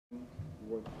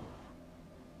workforce?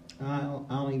 I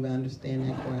don't even understand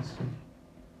that question.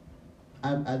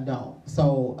 I don't.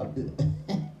 So,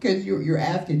 because you're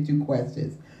asking two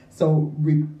questions. So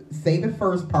say the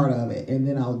first part of it, and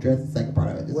then I'll address the second part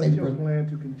of it. What's your plan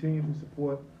to continue to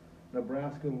support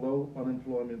Nebraska low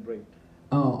unemployment rate?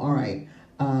 Oh, all right.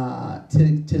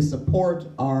 To support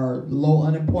our low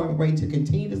unemployment rate, to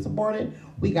continue to support it,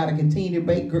 we got to continue to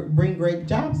bring great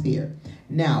jobs here.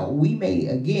 Now, we may,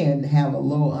 again, have a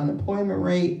low unemployment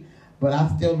rate, but I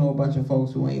still know a bunch of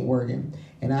folks who ain't working.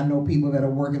 And I know people that are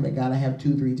working that got to have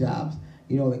 2-3 jobs.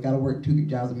 You know, they got to work 2-3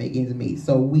 jobs to make ends meet.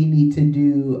 So we need to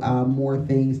do more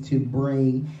things to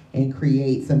bring and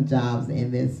create some jobs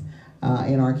in this,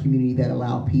 in our community that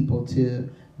allow people to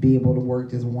be able to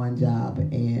work just one job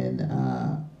and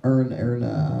earn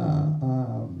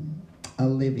a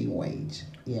living wage.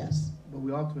 Yes. But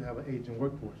we also have an aging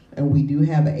workforce. And we do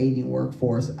have an aging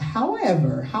workforce.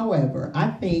 However,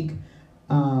 I think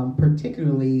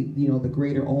particularly, the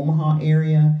greater Omaha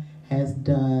area has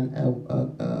done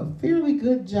a fairly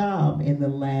good job in the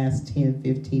last 10,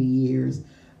 15 years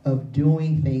of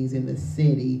doing things in the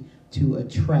city to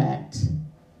attract,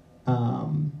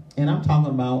 and I'm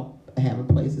talking about having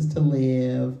places to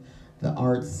live, the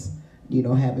arts,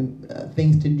 having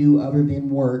things to do other than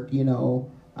work, places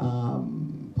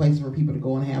for people to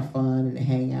go and have fun and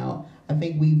hang out. I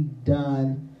think we've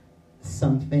done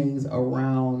some things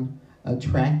around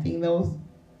attracting those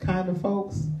kind of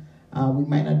folks. We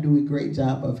might not do a great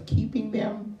job of keeping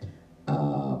them,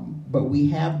 but we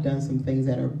have done some things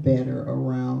that are better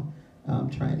around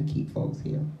trying to keep folks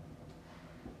here.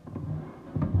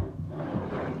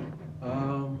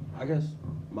 I guess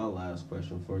my last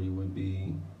question for you would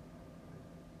be,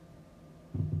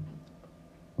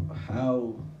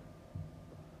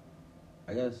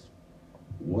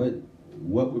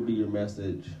 what would be your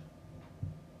message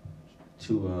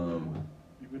to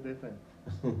You get that thing.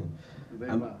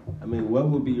 What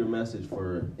would be your message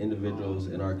for individuals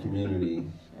in our community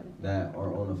that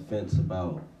are on the fence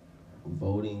about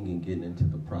voting and getting into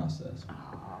the process?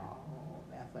 Oh,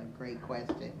 that's a great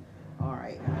question. All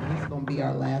right, this is going to be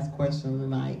our last question of the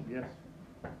night. Yes.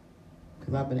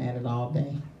 Because I've been at it all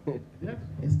day. Yes.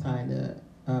 It's time to,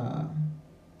 I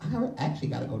actually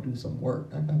got to go do some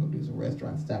work. I got to go do some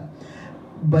restaurant stuff.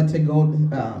 But to go,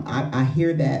 I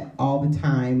hear that all the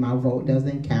time, my vote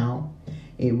doesn't count.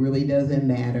 It really doesn't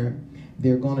matter.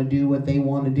 They're going to do what they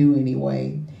want to do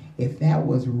anyway. If that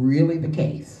was really the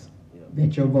case,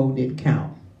 that your vote didn't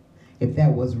count, if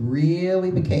that was really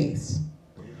the case,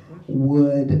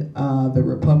 would the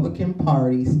Republican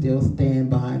Party still stand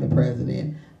behind the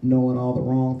president, knowing all the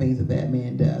wrong things that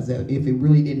man does? If it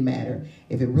really didn't matter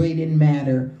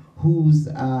who's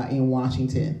in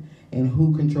Washington and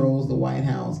who controls the White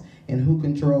House and who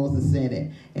controls the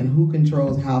Senate and who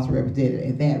controls the House of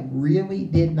Representatives, if that really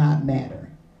did not matter,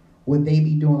 would they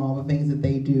be doing all the things that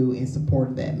they do in support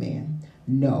of that man?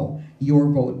 No, your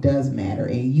vote does matter,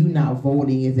 and you not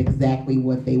voting is exactly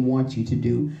what they want you to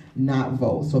do, not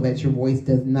vote, so that your voice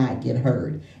does not get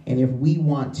heard. And if we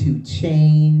want to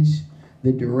change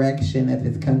the direction that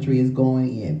this country is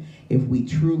going in, if we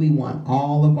truly want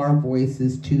all of our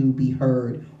voices to be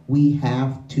heard, we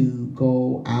have to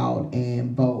go out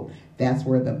and vote. That's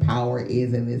where the power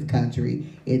is in this country.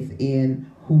 It's in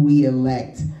who we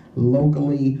elect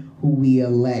locally, who we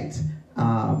elect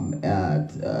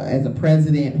as a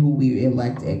president, who we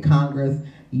elect at Congress.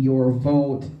 Your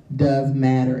vote does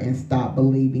matter, and stop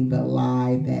believing the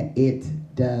lie that it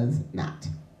does not.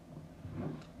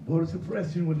 Voter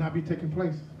suppression would not be taking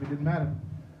place if it didn't matter.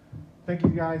 Thank you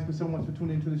guys so much for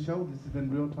tuning into the show. This has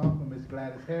been Real Talk with Ms.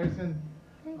 Gladys Harrison,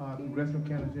 congressional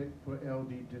candidate for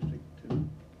LD District 2.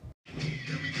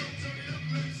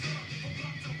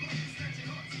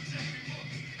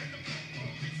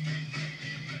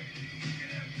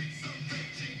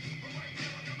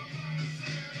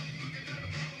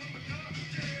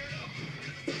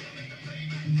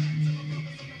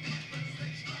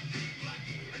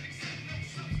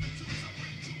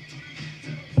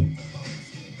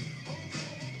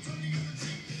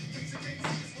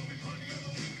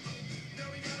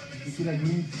 You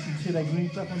see that green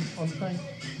stuff on the thing?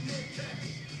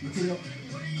 You see that?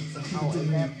 Oh, is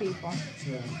that people?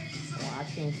 Yeah. Well, I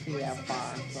can't see that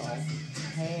far, so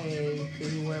hey, to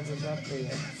whoever's up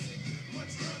there.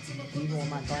 Even with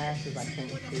my glasses, I can't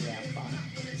see that far.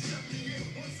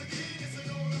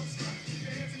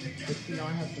 But you know,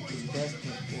 I have some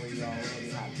suggestions for you already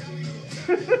how to do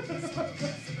this.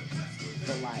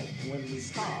 So like, when we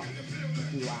talk,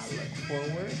 do I look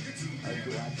forward or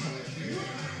do I turn to you?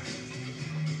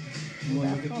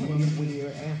 That's going to be when you're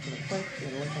answering a question,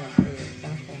 looking up there,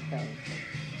 that's okay.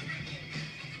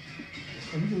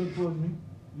 And you can look towards me.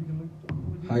 You can look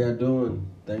towards me. How y'all doing?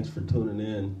 Thanks for tuning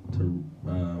in to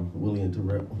Willie and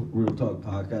Terrell Real Talk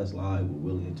Podcast Live with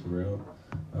Willie and Terrell.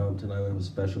 Tonight we have a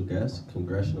special guest,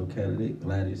 congressional candidate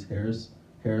Gladys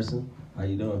Harrison. How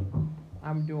you doing?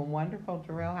 I'm doing wonderful,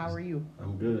 Terrell. How are you?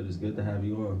 I'm good. It's good to have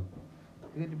you on.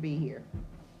 Good to be here.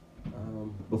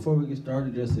 Before we get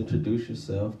started, just introduce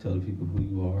yourself. Tell the people who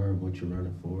you are, what you're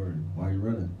running for, and why you're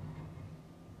running.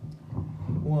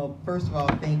 Well, first of all,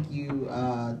 thank you,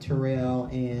 Terrell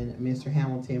and Mr.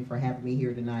 Hamilton, for having me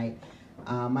here tonight.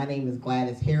 My name is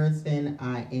Gladys Harrison.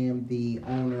 I am the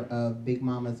owner of Big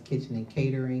Mama's Kitchen and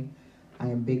Catering. I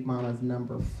am Big Mama's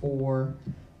number 4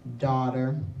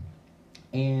 daughter,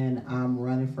 and I'm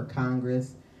running for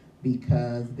Congress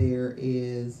because there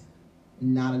is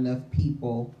not enough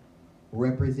people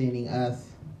representing us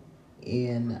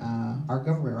in our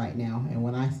government right now. And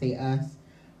when I say us,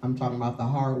 I'm talking about the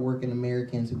hard-working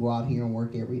Americans who go out here and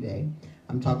work every day.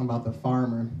 I'm talking about the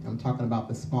farmer. I'm talking about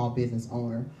the small business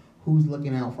owner who's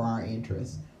looking out for our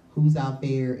interests, who's out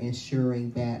there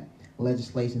ensuring that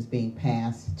legislation is being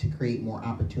passed to create more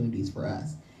opportunities for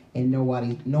us. And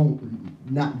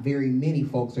not very many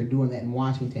folks are doing that in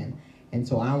Washington. And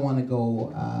so I want to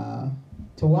go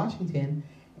to Washington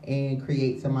and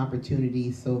create some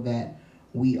opportunities so that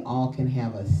we all can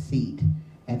have a seat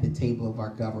at the table of our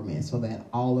government, so that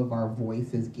all of our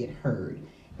voices get heard.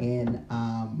 And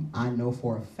I know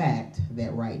for a fact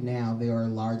that right now there are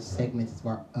large segments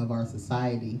of our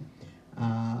society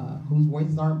whose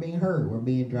voices aren't being heard. We're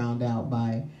being drowned out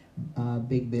by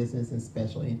big business and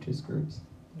special interest groups.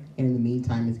 And in the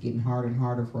meantime, it's getting harder and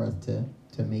harder for us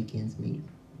to make ends meet.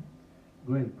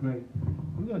 Great.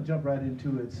 We're going to jump right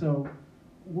into it. So,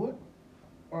 what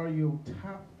are your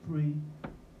top 3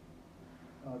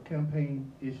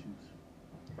 campaign issues?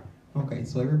 Okay,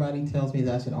 so everybody tells me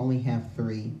that I should only have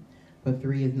 3, but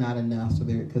 3 is not enough. So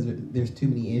because there's too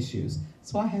many issues.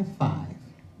 So I have 5,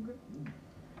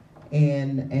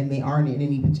 and they aren't in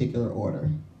any particular order.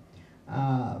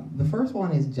 The first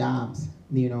one is jobs.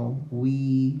 You know,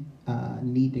 we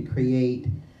need to create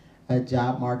a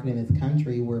job market in this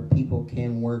country where people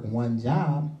can work one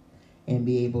job and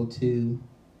be able to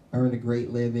earn a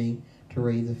great living, to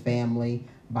raise a family,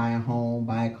 buy a home,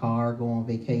 buy a car, go on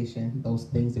vacation, those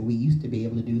things that we used to be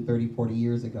able to do 30, 40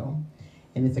 years ago.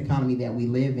 In this economy that we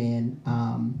live in,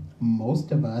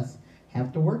 most of us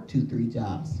have to work 2, 3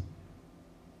 jobs.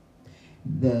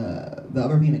 The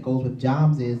other thing that goes with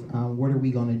jobs is what are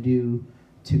we going to do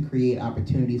to create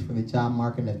opportunities for the job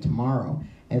market of tomorrow?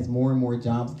 As more and more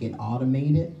jobs get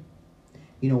automated,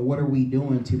 you know, what are we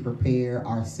doing to prepare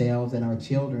ourselves and our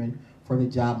children for the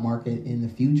job market in the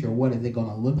future? What is it going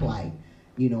to look like?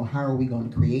 You know, how are we going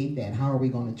to create that? How are we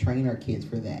going to train our kids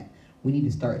for that? We need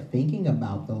to start thinking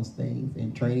about those things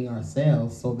and training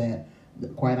ourselves so that,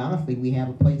 quite honestly, we have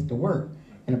a place to work.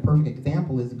 And a perfect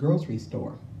example is the grocery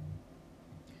store.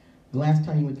 The last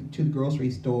time you went to the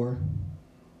grocery store,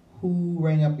 who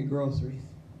rang up your groceries?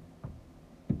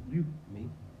 You. Me?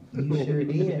 You sure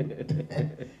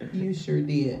did. You sure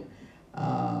did.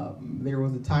 There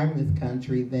was a time in this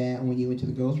country that when you went to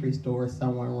the grocery store,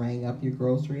 someone rang up your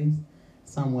groceries,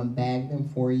 someone bagged them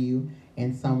for you,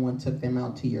 and someone took them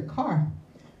out to your car.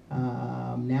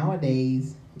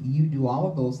 Nowadays, you do all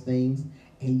of those things,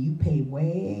 and you pay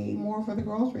way more for the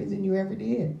groceries than you ever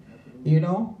did. You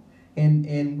know?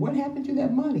 And what happened to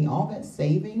that money? All that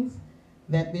savings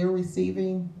that they're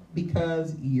receiving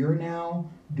because you're now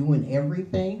doing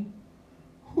everything?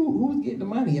 Who's getting the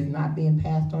money? It's not being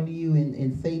passed on to you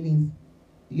in savings.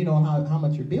 You know how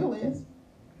much your bill is.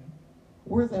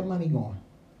 Where's that money going?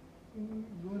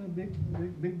 Going in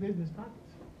big business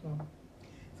pockets. So.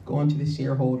 It's going to the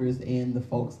shareholders and the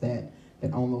folks that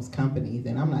own those companies.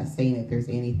 And I'm not saying that there's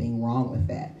anything wrong with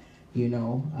that. You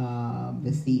know,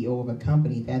 the CEO of a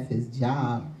company, that's his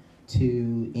job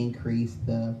to increase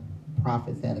the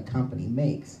profits that a company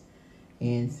makes.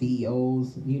 And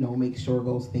CEOs, you know, make sure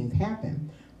those things happen.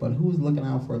 But who's looking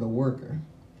out for the worker?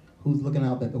 Who's looking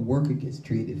out that the worker gets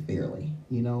treated fairly,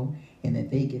 you know, and that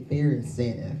they get their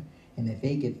incentive and that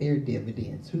they get their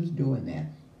dividends? Who's doing that?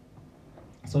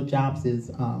 So jobs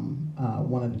is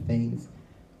one of the things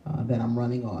that I'm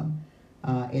running on.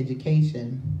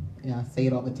 Education, I say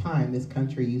it all the time, this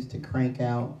country used to crank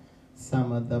out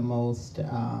some of the most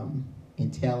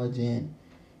intelligent,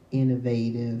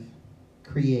 innovative,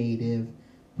 creative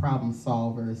problem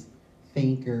solvers,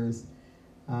 thinkers,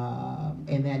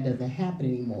 and that doesn't happen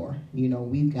anymore. You know,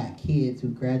 we've got kids who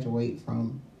graduate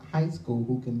from high school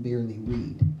who can barely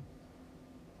read.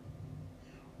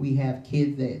 We have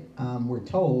kids that we're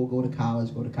told go to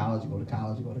college, go to college, go to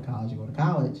college, go to college, go to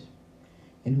college,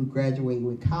 and who graduate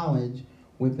with college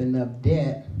with enough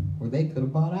debt where they could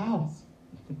have bought a house.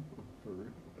 For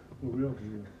real.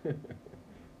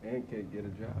 And can't get a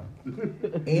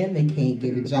job. And they can't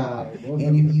get a job.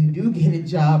 And if you do get a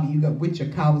job, you got with your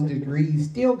college degree, you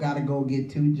still got to go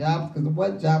get 2 jobs because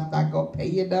one job's not going to pay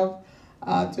you enough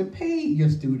to pay your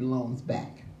student loans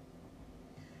back.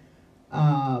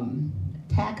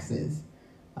 Taxes.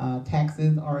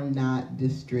 Taxes are not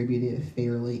distributed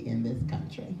fairly in this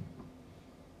country.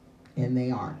 And they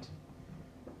aren't.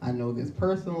 I know this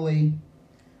personally.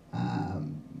 I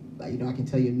can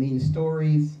tell you a million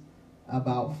stories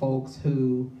about folks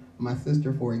who, my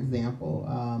sister, for example,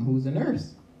 who's a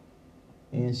nurse.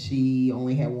 And she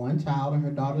only had 1 child and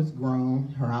her daughter's grown.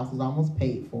 Her house is almost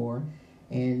paid for.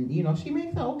 And, she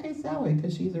makes an okay salary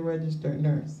because she's a registered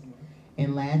nurse.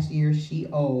 And last year she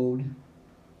owed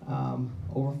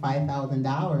over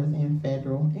 $5,000 in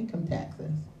federal income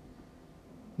taxes.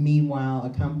 Meanwhile, a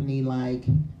company like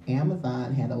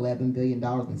Amazon had $11 billion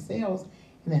in sales,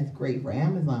 and that's great for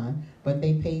Amazon, but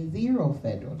they pay 0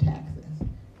 federal taxes.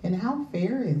 And how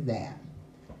fair is that?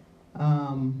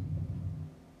 And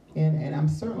I'm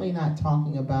certainly not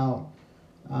talking about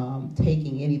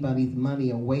taking anybody's money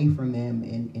away from them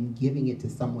and giving it to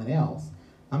someone else.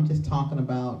 I'm just talking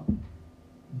about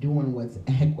doing what's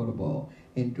equitable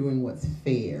and doing what's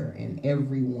fair and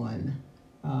everyone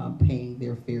paying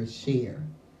their fair share.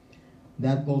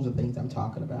 Those are things I'm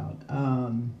talking about.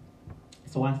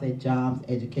 So I said jobs,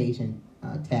 education,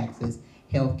 taxes,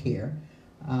 healthcare.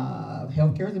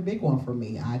 Healthcare is a big one for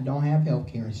me. I don't have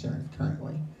healthcare insurance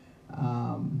currently.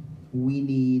 We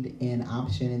need an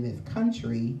option in this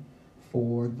country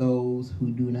for those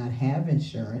who do not have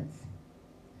insurance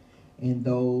and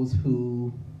those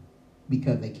who,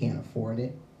 because they can't afford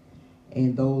it,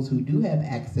 and those who do have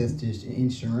access to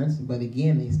insurance, but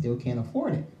again, they still can't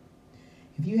afford it.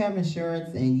 If you have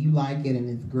insurance and you like it and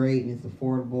it's great and it's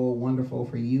affordable, wonderful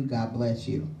for you, God bless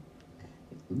you.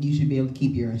 You should be able to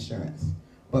keep your insurance.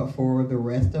 But for the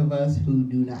rest of us who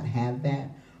do not have that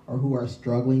or who are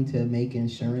struggling to make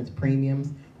insurance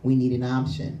premiums, we need an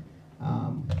option.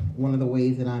 One of the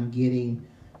ways that I'm getting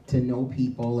to know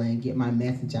people and get my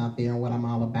message out there and what I'm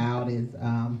all about is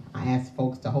I ask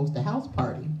folks to host a house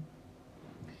party.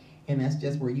 And that's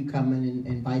just where you come in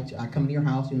and I come to your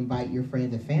house, you invite your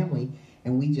friends and family,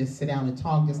 and we just sit down and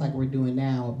talk just like we're doing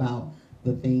now about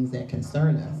the things that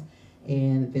concern us.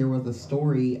 And there was a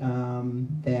story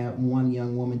that one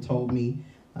young woman told me.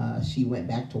 She went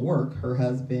back to work. Her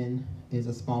husband is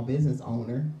a small business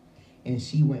owner, and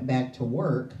she went back to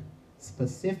work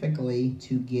specifically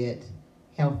to get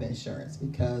health insurance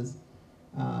because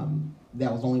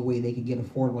that was the only way they could get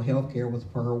affordable health care was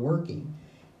for her working.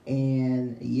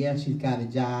 And yes, she's got a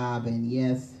job, and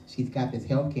yes, she's got this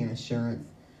health care insurance,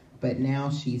 but now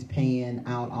she's paying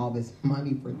out all this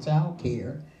money for child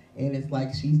care, and it's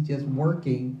like she's just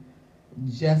working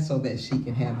just so that she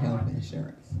can have health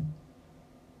insurance.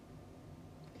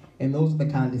 And those are the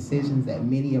kind of decisions that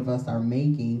many of us are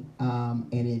making,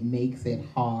 and it makes it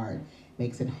hard.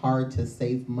 Makes it hard to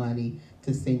save money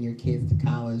to send your kids to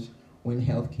college when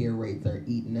healthcare rates are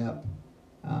eating up,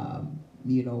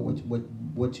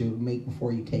 what you make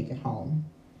before you take it home.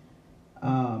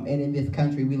 And in this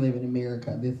country, we live in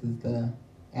America. This is the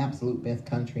absolute best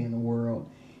country in the world,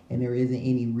 and there isn't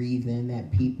any reason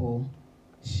that people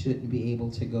shouldn't be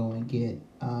able to go and get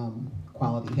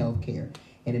quality health care.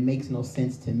 And it makes no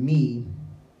sense to me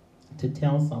to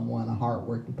tell someone, a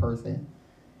hardworking person,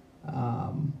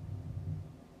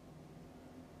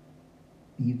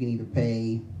 you can either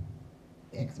pay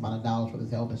X amount of dollars for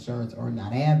this health insurance or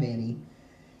not have any,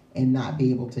 and not be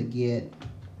able to get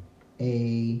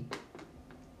a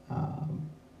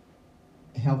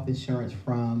health insurance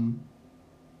from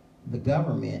the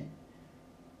government.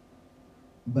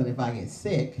 But if I get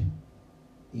sick,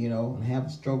 and have a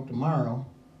stroke tomorrow,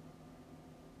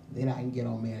 then I can get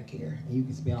on Medicare. And you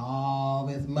can spend all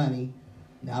this money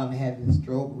now to have this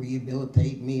stroke,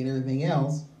 rehabilitate me and everything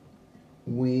else,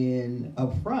 when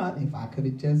up front, if I could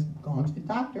have just gone to the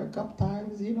doctor a couple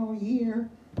times, a year,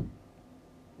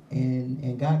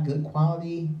 and got good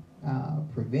quality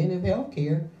preventive health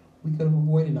care, we could have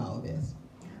avoided all of this.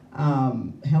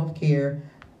 Health care,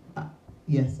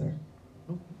 yes, sir.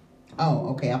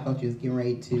 Oh, okay, I thought you was getting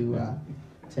ready to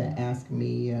ask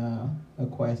me a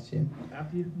question.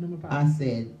 After you, number 5. I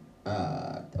said,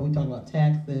 we talked about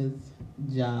taxes,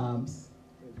 jobs,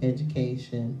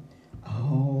 education,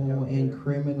 and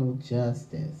criminal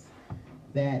justice.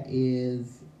 That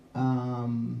is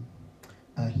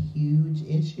a huge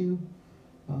issue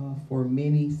for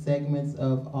many segments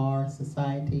of our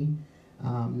society,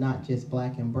 not just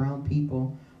black and brown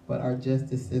people, but our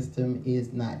justice system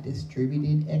is not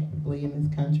distributed equitably in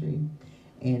this country.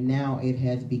 And now it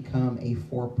has become a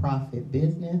for-profit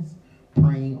business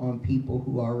preying on people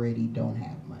who already don't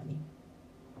have money.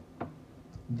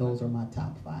 Those are my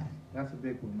top 5. That's a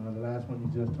big one. Now, the last one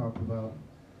you just talked about,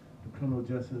 the criminal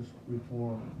justice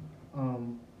reform.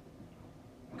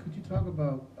 Could you talk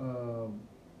about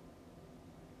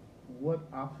what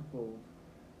obstacles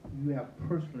you have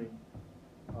personally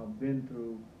been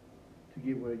through to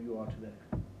get where you are today?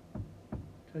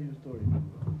 Tell your story.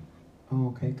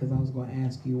 Okay, because I was going to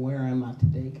ask you, where am I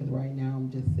today? Because right now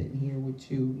I'm just sitting here with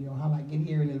you. You know, how I get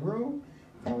here in this room?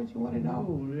 Is that what you want to know?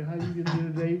 Oh, how you get here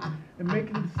today and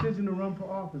making a decision to run for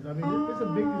office. I mean, it's a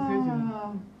big decision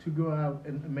to go out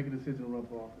and make a decision to run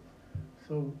for office.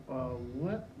 So,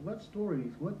 what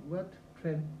stories, what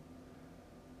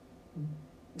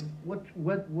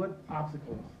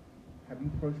obstacles have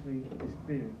you personally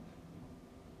experienced?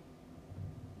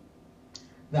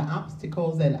 The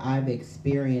obstacles that I've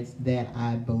experienced that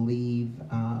I believe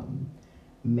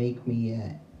make me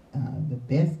the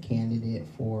best candidate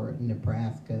for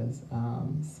Nebraska's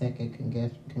 2nd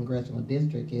congressional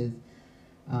district is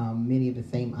many of the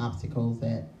same obstacles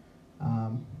that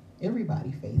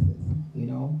everybody faces. You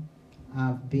know,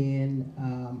 I've been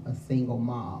a single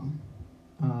mom.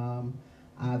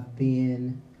 I've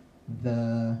been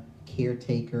the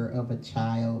caretaker of a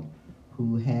child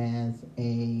who has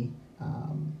a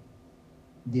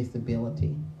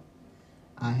disability.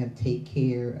 I have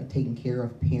taken care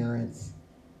of parents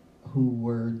who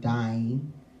were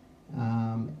dying,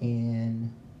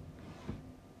 and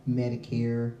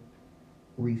Medicare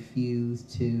refused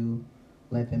to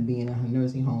let them be in a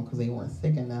nursing home because they weren't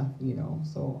sick enough, you know.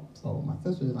 So my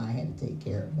sisters and I had to take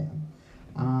care of them.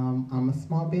 I'm a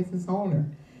small business owner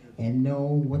and know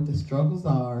what the struggles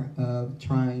are of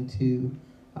trying to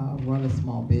run a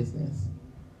small business.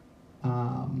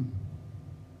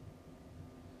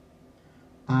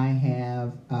 I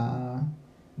have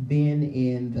been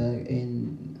in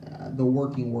the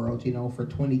working world. You know, for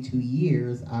 22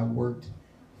 years, I worked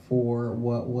for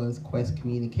what was Quest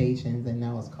Communications, and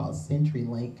now it's called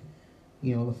CenturyLink,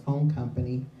 you know, the phone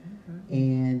company.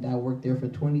 And I worked there for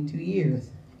 22 years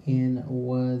and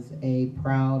was a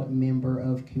proud member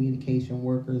of Communication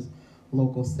Workers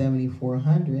Local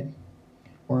 7400,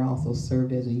 where I also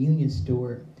served as a union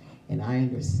steward. And I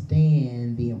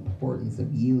understand the importance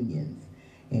of unions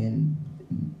and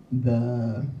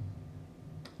the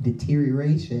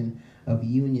deterioration of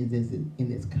unions in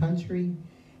this country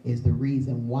is the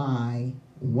reason why,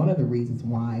 one of the reasons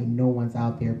why no one's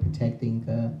out there protecting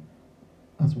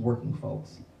us working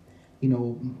folks. You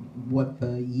know, what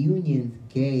the unions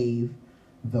gave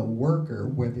the worker,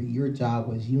 whether your job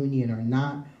was union or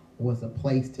not, was a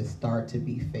place to start to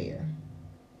be fair.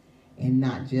 And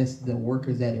not just the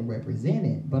workers that it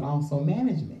represented, but also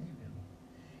management.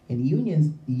 And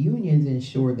unions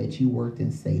ensure that you worked in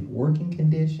safe working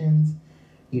conditions.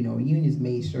 You know, unions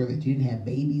made sure that you didn't have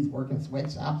babies working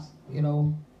sweatshops, you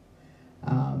know.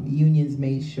 Unions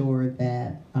made sure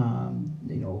that,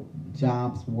 you know,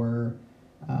 jobs were,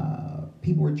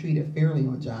 people were treated fairly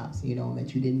on jobs, you know,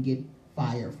 that you didn't get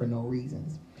fired for no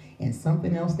reasons. And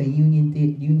something else that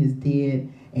unions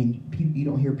did, and you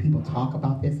don't hear people talk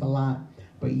about this a lot,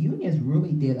 but unions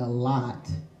really did a lot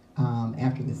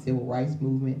after the civil rights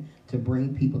movement to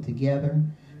bring people together,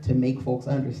 to make folks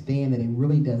understand that it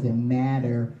really doesn't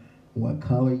matter what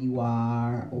color you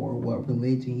are or what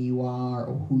religion you are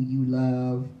or who you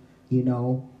love. You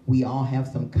know, we all have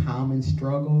some common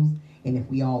struggles, and if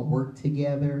we all work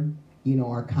together, you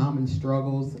know, our common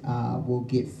struggles will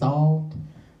get solved.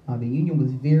 The union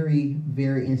was very,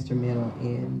 very instrumental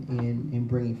in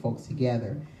bringing folks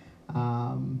together,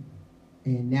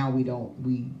 and now we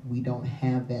don't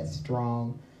have that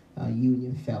strong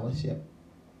union fellowship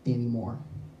anymore.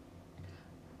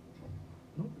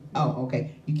 Oh,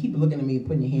 okay. You keep looking at me and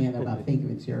putting your hand up. I think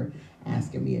that you're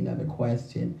asking me another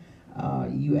question.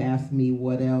 You asked me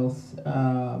what else.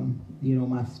 You know,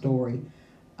 my story.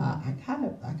 I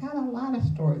got a lot of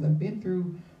stories. I've been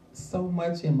through so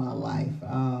much in my life.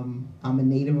 I'm a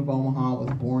native of Omaha. I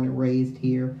was born and raised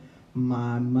here.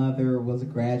 My mother was a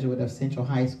graduate of Central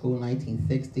High School in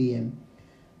 1960, and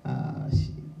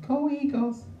go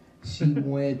Eagles. She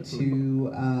went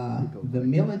to the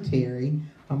military.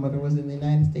 My mother was in the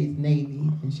United States Navy,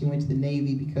 and she went to the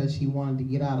Navy because she wanted to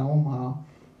get out of Omaha,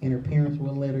 and her parents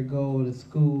wouldn't let her go to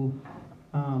school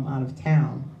out of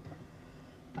town.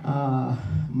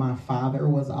 My father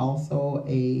was also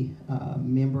a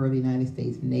member of the United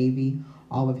States Navy.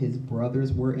 All of his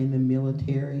brothers were in the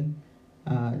military.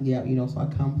 Yeah, you know, so I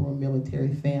come from a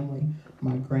military family.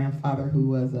 My grandfather, who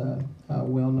was a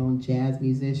well-known jazz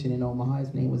musician in Omaha,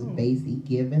 his name was Basie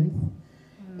Givens.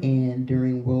 And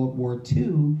during World War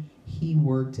II, he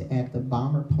worked at the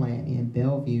bomber plant in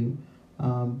Bellevue,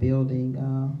 building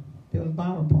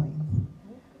bomber planes.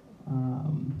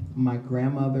 My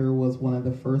grandmother was one of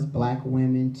the first black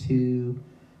women to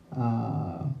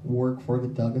work for the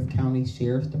Douglas County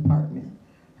Sheriff's Department.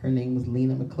 Her name was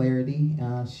Lena McClarity.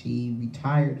 She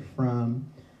retired from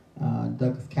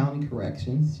Douglas County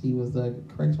Corrections. She was a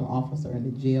correctional officer in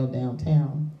the jail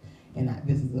downtown. And I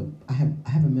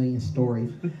have a million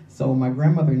stories. So my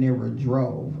grandmother never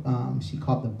drove. She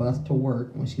caught the bus to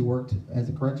work. When she worked as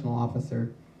a correctional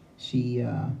officer, she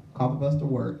caught the bus to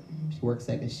work. She worked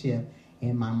second shift.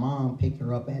 And my mom picked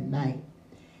her up at night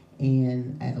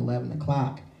and at 11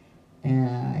 o'clock.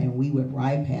 And we would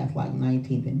ride past like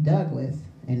 19th and Douglas.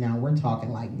 And now we're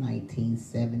talking like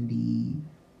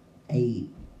 1978,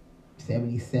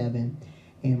 77.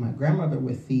 And my grandmother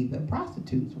would see the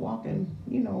prostitutes walking,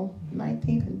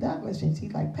 19th and Douglas, and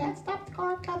she's like, Pat, stop the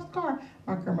car, stop the car.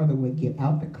 My grandmother would get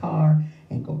out the car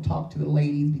and go talk to the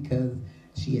ladies because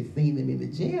she had seen them in the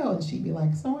jail, and she'd be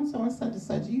like, so-and-so and such and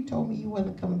such, you told me you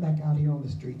wasn't coming back out here on the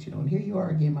street, and here you are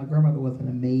again. My grandmother was an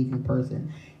amazing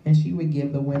person, and she would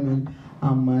give the women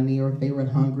money, or if they were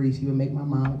hungry, she would make my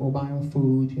mom go buy them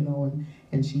food,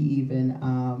 and she even,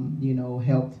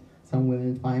 helped some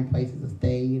women find places to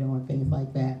stay, and things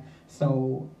like that.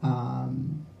 So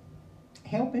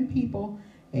helping people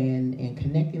and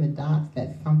connecting the dots,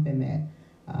 that's something that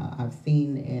I've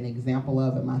seen an example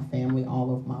of in my family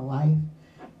all of my life.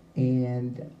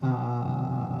 And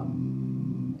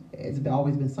it's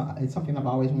something I've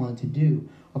always wanted to do.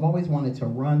 I've always wanted to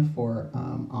run for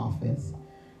office.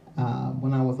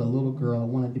 When I was a little girl, I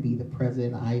wanted to be the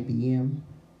president of IBM.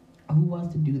 Who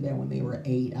wants to do that when they were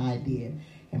 8? I did.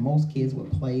 And most kids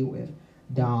would play with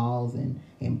dolls and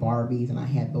Barbies, and I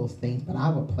had those things, but I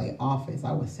would play office.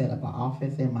 I would set up an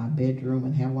office in my bedroom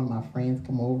and have one of my friends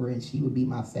come over, and she would be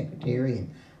my secretary, and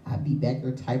I'd be back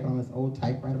there typing on this old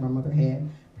typewriter my mother had,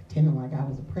 pretending like I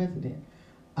was a president.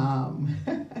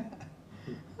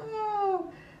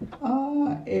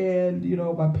 And,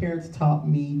 my parents taught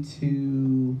me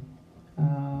to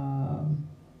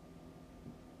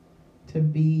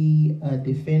be a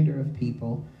defender of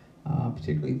people,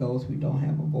 particularly those who don't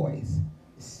have a voice.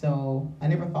 So I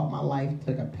never thought my life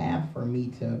took a path for me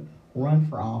to run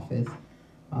for office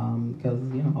because,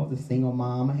 I was a single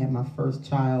mom. I had my first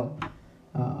child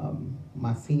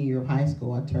my senior year of high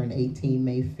school. I turned 18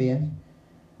 May 5th.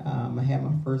 I had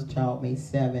my first child May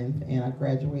 7th, and I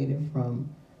graduated from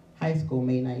high school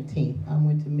May 19th. I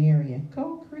went to Marion.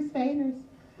 Go Crusaders!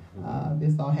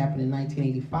 This all happened in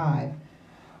 1985.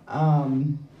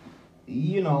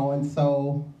 And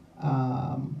so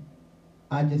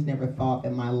I just never thought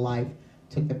that my life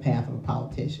took the path of a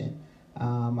politician.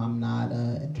 I'm not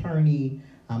an attorney.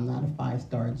 I'm not a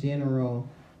 5-star general.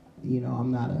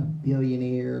 I'm not a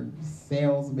billionaire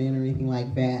salesman or anything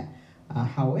like that.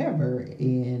 However,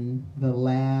 in the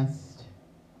last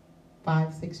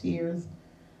 5-6 years,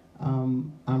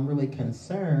 I'm really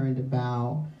concerned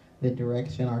about the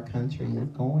direction our country is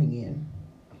going in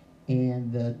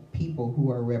and the people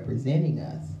who are representing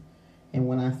us. And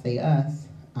when I say us,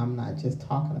 I'm not just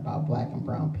talking about black and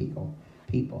brown people.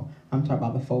 I'm talking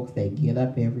about the folks that get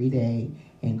up every day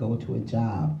and go to a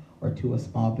job or to a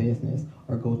small business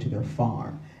or go to their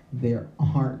farm. There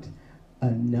aren't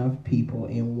enough people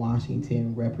in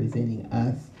Washington representing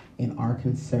us and our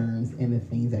concerns and the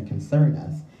things that concern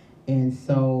us. And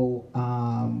so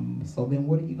then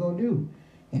what are you gonna do?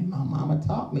 And my mama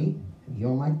taught me, if you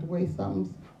don't like the way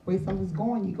something's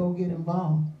going, you go get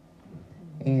involved.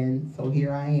 And so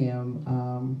here I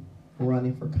am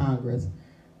running for Congress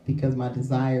because my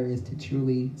desire is to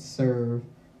truly serve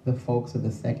the folks of the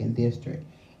 2nd District.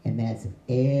 And that's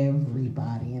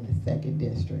everybody in the 2nd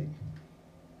District.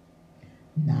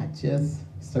 Not just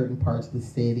certain parts of the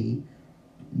city,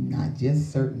 not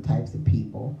just certain types of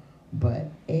people,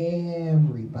 but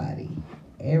everybody.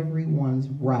 Everyone's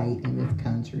right in this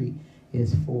country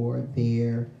is for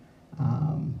their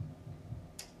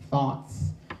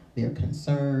thoughts, their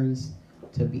concerns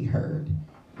to be heard.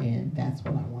 And that's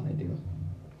what I want to do.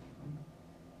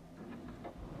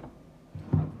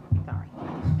 Sorry.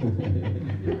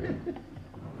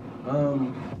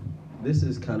 This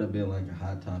has kind of been like a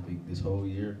hot topic this whole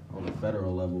year on the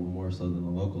federal level more so than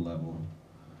the local level.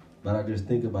 But I just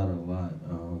think about it a lot.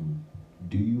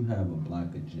 Do you have a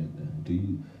black agenda?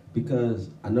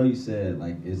 Because I know you said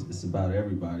like it's about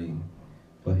everybody,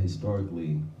 but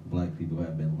historically black people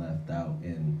have been left out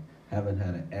and haven't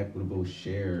had an equitable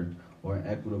share or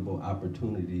equitable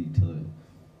opportunity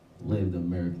live the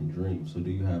American dream. So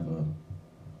do you have a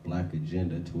black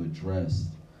agenda to address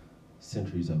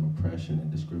centuries of oppression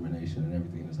and discrimination and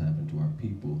everything that's happened to our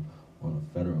people on a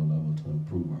federal level to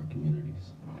improve our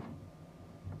communities?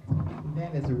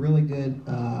 That is a really good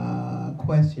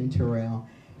question, Terrell.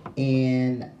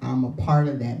 And I'm a part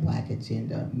of that black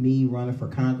agenda. Me running for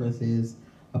Congress is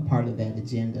a part of that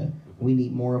agenda. We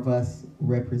need more of us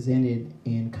represented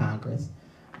in Congress.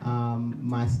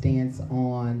 My stance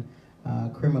on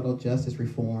criminal justice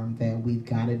reform, that we've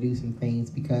got to do some things,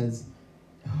 because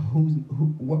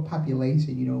what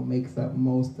population, makes up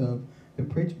most of the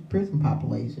prison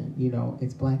population?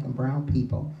 It's black and brown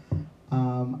people.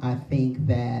 I think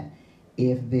that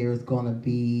if there's going to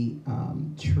be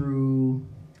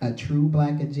a true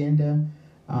black agenda,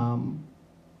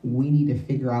 we need to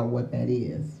figure out what that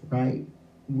is, right?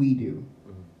 We do.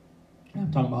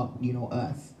 I'm talking about,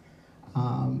 us.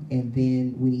 And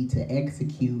then we need to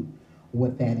execute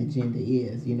what that agenda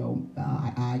is.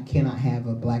 I cannot have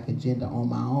a black agenda on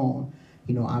my own.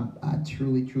 I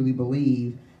truly, truly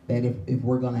believe that if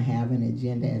we're going to have an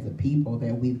agenda as a people,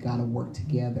 that we've got to work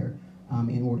together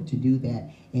in order to do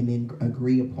that, and then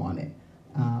agree upon it.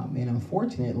 And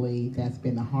unfortunately, that's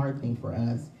been the hard thing for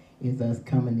us, is us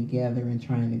coming together and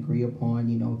trying to agree upon,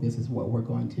 this is what we're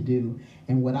going to do.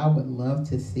 And what I would love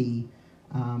to see,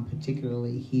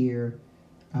 particularly here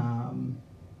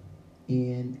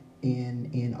in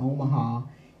Omaha,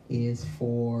 is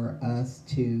for us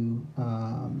to,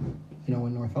 in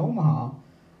North Omaha,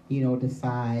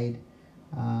 decide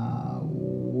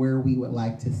where we would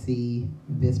like to see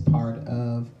this part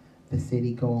of the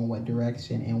city go, in what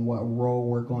direction, and what role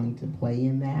we're going to play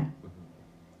in that,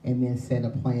 and then set a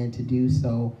plan to do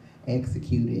so,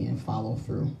 execute it, and follow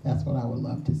through. That's what I would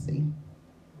love to see.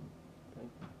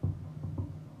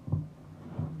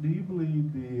 Do you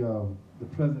believe the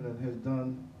president has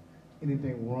done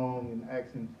anything wrong in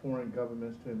asking foreign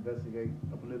governments to investigate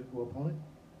a political opponent?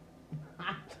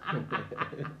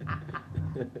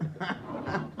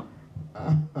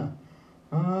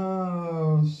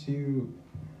 Oh, shoot.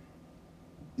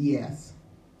 Yes.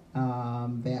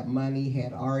 That money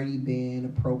had already been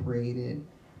appropriated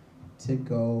to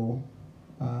go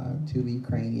to the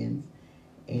Ukrainians,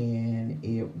 and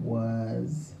it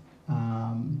was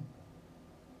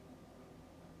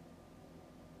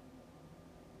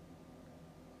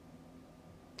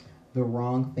the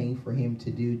wrong thing for him to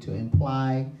do, to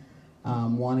imply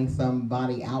wanting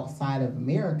somebody outside of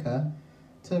America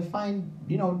to find,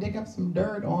 dig up some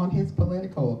dirt on his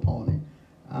political opponent.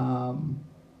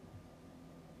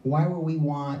 Why would we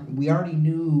already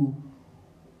knew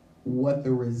what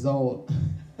the result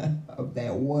of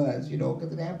that was,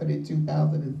 because it happened in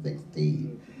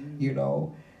 2016,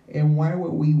 and why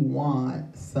would we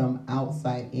want some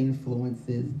outside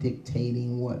influences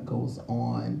dictating what goes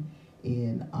on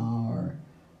in our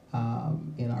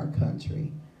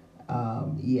country?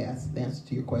 Yes, the answer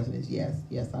to your question is yes.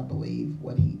 Yes, I believe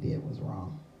what he did was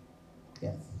wrong.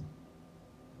 Yes.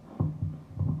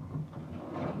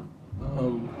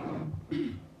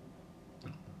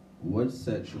 What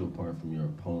sets you apart from your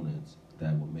opponents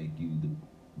that would make you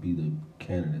be the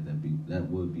candidate that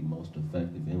would be most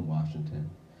effective in Washington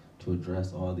to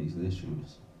address all these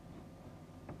issues?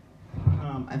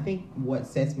 I think what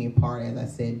sets me apart, as I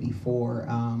said before,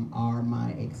 are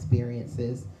my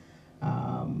experiences.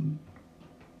 I'm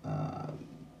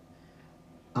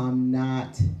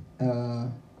not a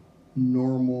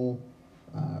normal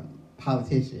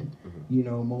politician.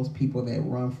 Most people that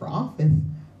run for office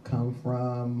come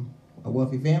from a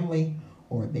wealthy family,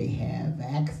 or they have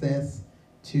access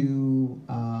to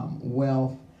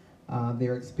wealth.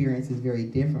 Their experience is very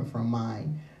different from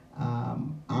mine.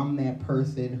 I'm that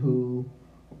person who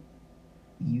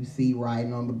you see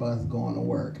riding on the bus going to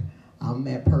work. I'm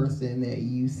that person that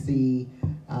you see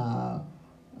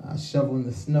shoveling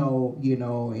the snow,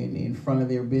 in front of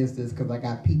their business, because I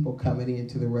got people coming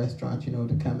into the restaurant,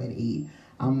 to come and eat.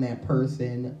 I'm that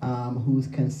person who's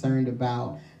concerned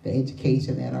about the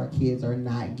education that our kids are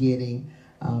not getting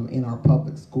in our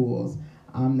public schools.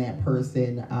 I'm that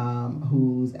person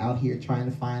who's out here trying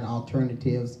to find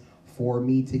alternatives for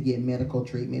me to get medical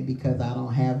treatment because I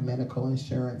don't have medical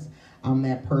insurance. I'm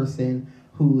that person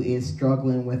who is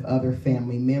struggling with other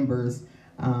family members,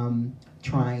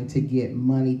 trying to get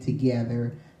money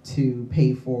together to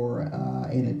pay for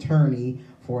an attorney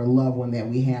for a loved one that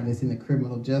we have that's in the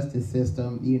criminal justice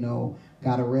system,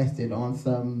 got arrested on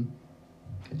some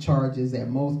charges that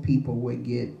most people would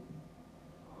get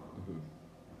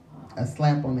a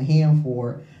slap on the hand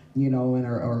for, and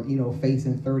are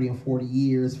facing 30 and 40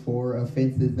 years for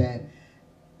offenses that,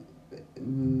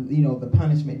 the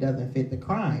punishment doesn't fit the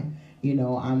crime. You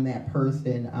know, I'm that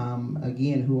person,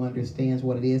 again, who understands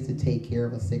what it is to take care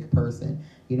of a sick person.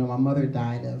 You know, my mother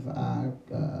died of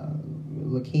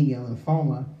leukemia and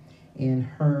lymphoma, and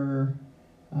her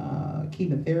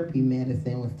chemotherapy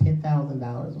medicine was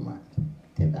 $10,000 a month.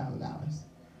 $10,000.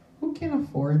 Who can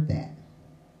afford that?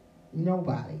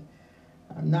 Nobody.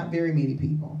 Not very many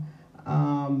people.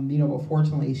 You know, but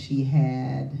fortunately she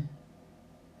had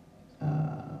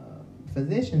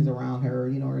physicians around her,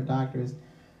 you know, her doctors,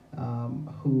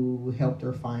 who helped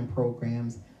her find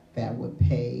programs that would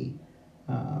pay,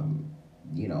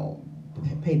 you know,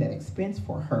 pay that expense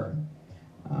for her.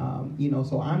 You know,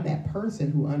 so I'm that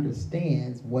person who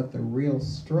understands what the real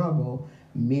struggle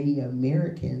many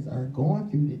Americans are going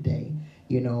through today.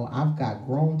 You know, I've got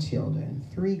grown children,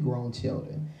 3 grown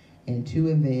children, and 2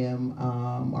 of them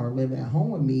are living at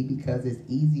home with me because it's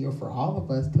easier for all of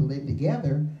us to live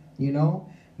together, you know,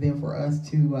 than for us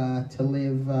to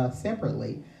live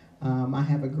separately. I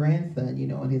have a grandson, you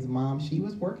know, and his mom, she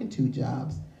was working 2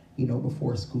 jobs, you know,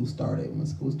 before school started. When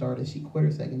school started, she quit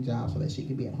her second job so that she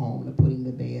could be at home and put him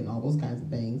to bed and all those kinds of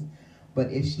things. But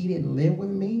if she didn't live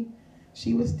with me,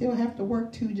 she would still have to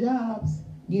work 2 jobs,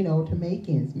 you know, to make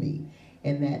ends meet.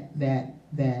 And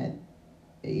that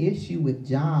issue with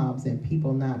jobs and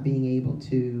people not being able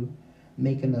to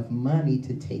make enough money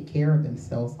to take care of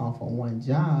themselves off of one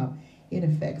job, it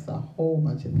affects a whole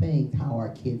bunch of things. How our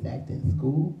kids act in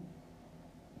school,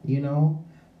 you know,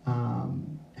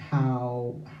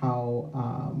 how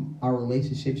our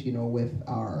relationships, you know, with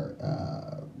our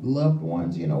loved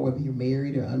ones, you know, whether you're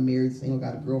married or unmarried, single,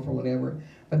 got a girlfriend, whatever.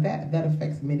 But that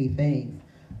affects many things.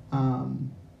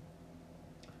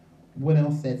 What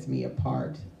else sets me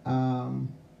apart?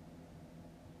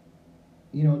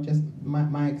 You know, just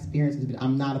my experience has been,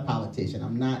 I'm not a politician.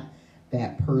 I'm not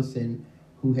that person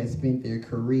who has spent their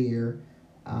career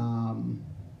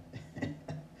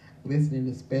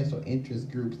listening to special interest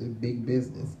groups in big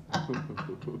business.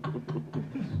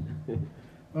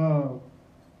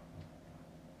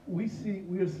 We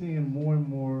are seeing more and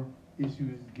more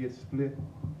issues get split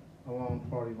along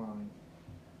party lines,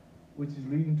 which is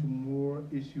leading to more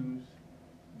issues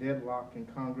deadlocked in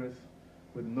Congress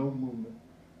with no movement.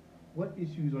 What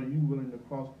issues are you willing to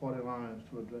cross party lines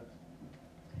to address?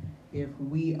 If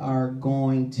we are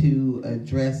going to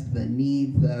address the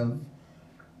needs of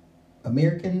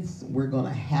Americans, we're going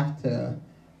to have to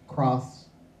cross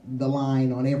the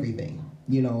line on everything.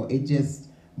 You know, it just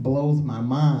blows my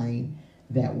mind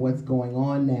that what's going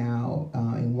on now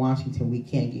in Washington, we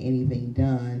can't get anything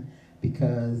done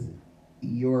because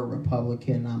you're a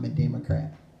Republican, I'm a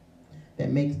Democrat. That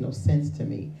makes no sense to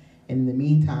me. In the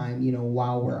meantime, you know,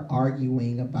 while we're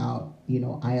arguing about, you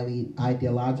know,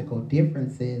 ideological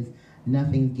differences,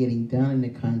 nothing's getting done in the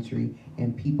country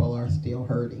and people are still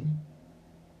hurting.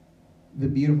 The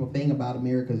beautiful thing about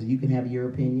America is you can have your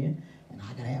opinion and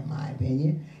I can have my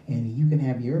opinion and you can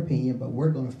have your opinion, but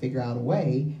we're going to figure out a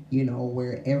way, you know,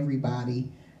 where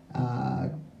everybody,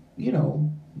 you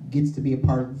know, gets to be a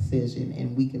part of the decision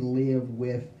and we can live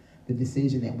with the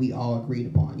decision that we all agreed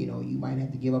upon. You know, you might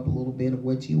have to give up a little bit of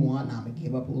what you want, and I'm going to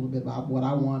give up a little bit about what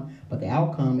I want, but the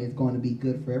outcome is going to be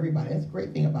good for everybody. That's a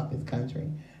great thing about this country.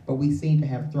 But we seem to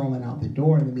have thrown it out the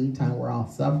door. In the meantime, we're all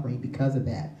suffering because of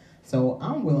that. So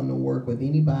I'm willing to work with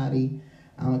anybody,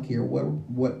 I don't care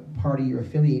what party you're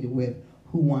affiliated with,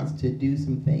 who wants to do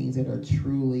some things that are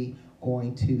truly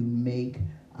going to make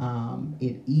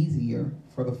it easier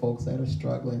for the folks that are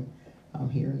struggling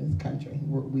here in this country.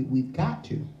 We've got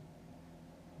to.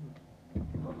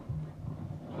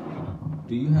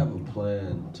 Do you have a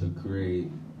plan to create,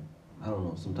 I don't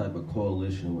know, some type of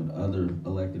coalition with other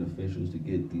elected officials to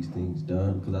get these things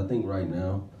done? Because I think right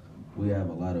now we have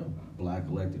a lot of black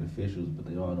elected officials, but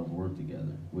they all don't work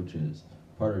together, which is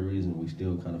part of the reason we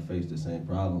still kind of face the same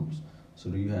problems. So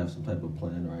do you have some type of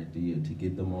plan or idea to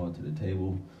get them all to the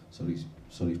table so these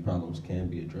problems can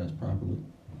be addressed properly?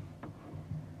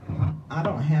 I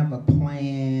don't have a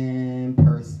plan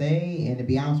per se, and to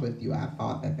be honest with you, I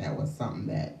thought that was something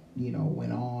that, you know,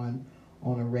 went on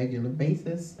a regular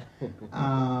basis.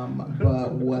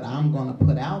 But what I'm going to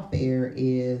put out there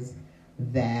is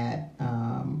that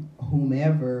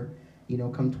whomever, you know,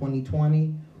 come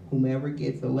 2020, whomever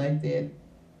gets elected,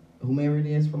 whomever it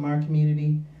is from our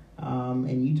community,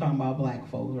 and you talking about black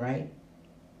folks, right?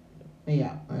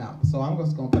 Yeah. So I'm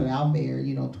just going to put it out there,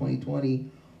 you know, 2020,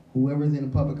 whoever's in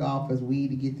the public office, we need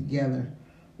to get together.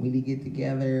 We need to get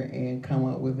together and come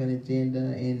up with an agenda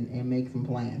and make some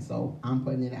plans. So I'm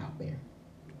putting it out there.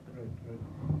 Great.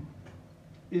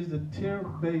 Is the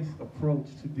tariff-based approach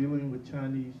to dealing with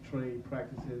Chinese trade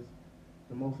practices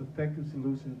the most effective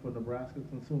solution for Nebraska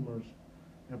consumers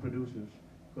and producers?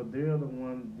 because they're the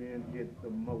ones being hit the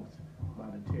most by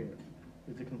the tariffs.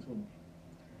 It's the consumers.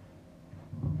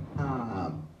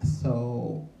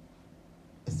 So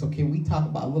can we talk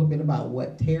about a little bit about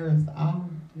what tariffs are?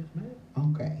 Yes, ma'am.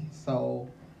 Okay, so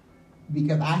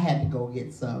because I had to go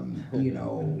get some,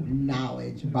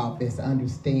 knowledge about this to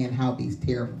understand how these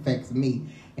tariffs affects me.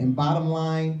 And bottom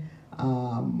line,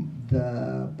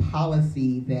 the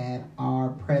policy that our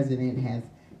president has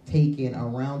taken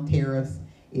around tariffs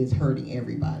is hurting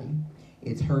everybody.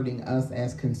 It's hurting us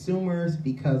as consumers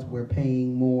because we're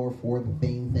paying more for the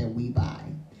things that we buy.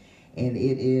 And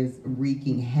it is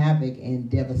wreaking havoc and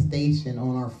devastation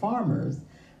on our farmers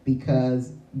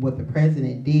because what the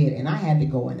president did, and I had to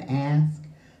go and ask.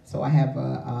 So I have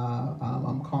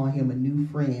I'm calling him a new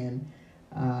friend,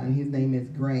 and his name is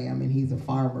Graham, and he's a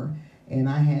farmer. And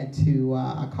I had to,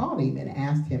 I called him and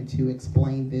asked him to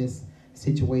explain this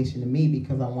situation to me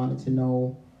because I wanted to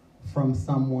know from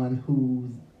someone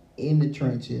who's in the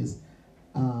trenches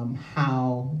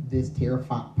how this tariff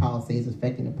policy is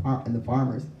affecting the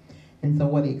farmers. And so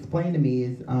what he explained to me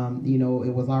is,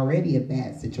 it was already a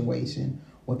bad situation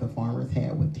what the farmers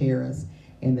had with tariffs,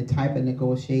 and the type of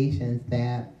negotiations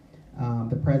that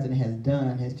the president has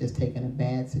done has just taken a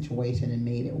bad situation and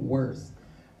made it worse.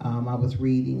 I was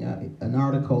reading an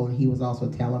article, and he was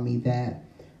also telling me that,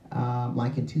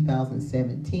 like in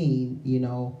 2017,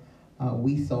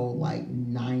 we sold like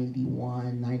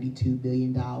 $92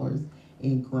 billion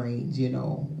in grains.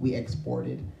 We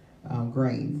exported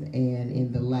grains, and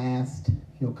in the last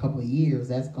couple of years,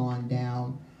 that's gone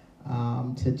down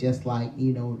to just like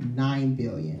 $9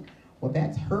 billion. Well,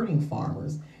 that's hurting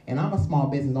farmers, and I'm a small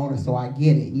business owner, so I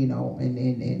get it.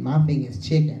 And my thing is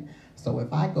chicken. So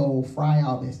if I go fry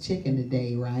all this chicken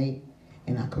today, right,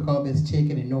 and I cook all this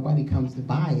chicken and nobody comes to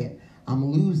buy it, I'm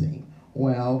losing.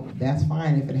 Well, that's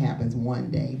fine if it happens one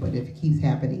day, but if it keeps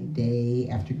happening day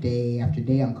after day after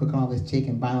day, I'm cooking all this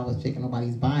chicken, buying all this chicken,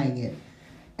 nobody's buying it.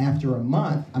 After a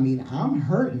month, I'm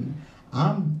hurting.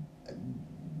 I'm,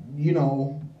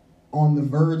 on the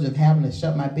verge of having to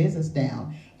shut my business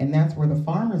down. And that's where the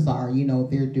farmers are.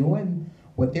 They're doing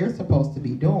what they're supposed to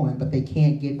be doing, but they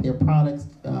can't get their products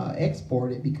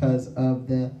exported because of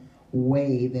the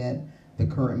way that the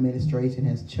current administration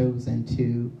has chosen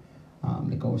to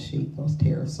negotiate those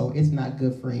tariffs. So it's not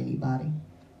good for anybody.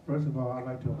 First of all, I'd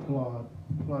like to applaud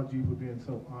you for being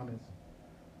so honest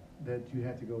that you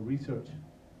had to go research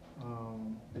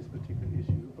this particular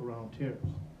issue around tariffs.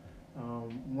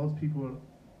 Most people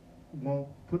won't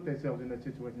put themselves in that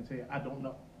situation and say, I don't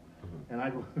know. And I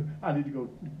need to go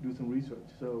do some research.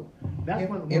 So that's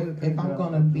one of the things. If I'm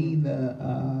going to be the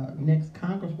next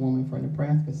congresswoman for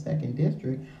Nebraska 2nd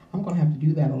District, I'm going to have to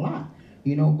do that a lot.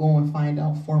 Go and find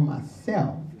out for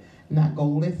myself, not go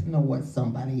listen to what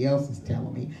somebody else is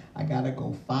telling me. I got to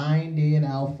go find it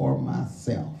out for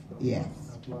myself. Yes.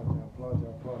 I applaud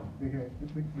you. Big hand,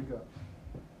 big up.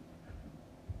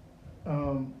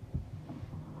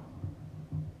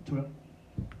 Terrell?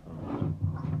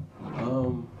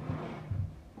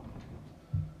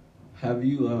 Have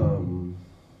you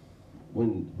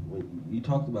when you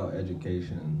talked about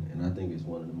education, and I think it's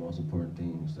one of the most important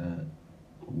things that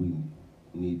we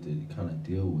need to kind of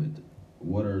deal with.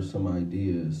 What are some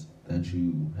ideas that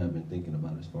you have been thinking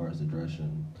about as far as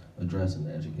addressing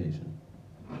education?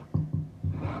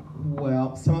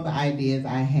 Well, some of the ideas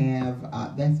I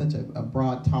have, that's such a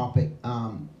broad topic.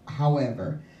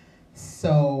 However,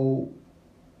 so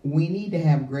we need to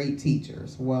have great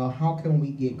teachers. Well, how can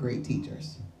we get great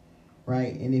teachers?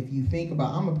 Right? And if you think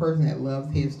about, I'm a person that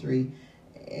loves history,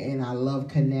 and I love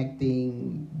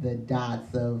connecting the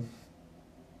dots of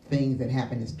things that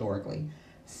happened historically.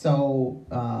 So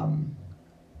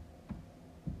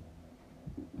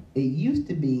it used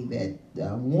to be that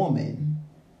a woman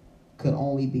could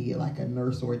only be like a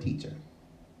nurse or a teacher.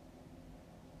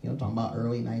 Talking about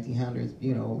early 1900s,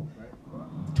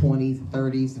 20s,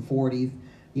 30s, 40s,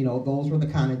 those were the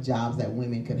kind of jobs that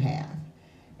women could have.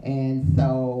 And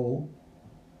so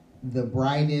the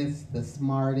brightest, the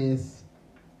smartest,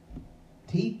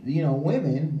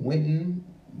 women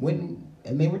went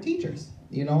and they were teachers,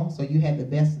 so you had the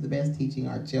best of the best teaching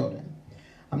our children.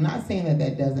 I'm not saying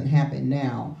that doesn't happen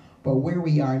now, but where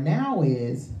we are now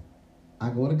is I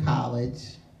go to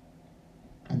college,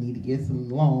 I need to get some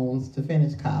loans to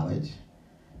finish college,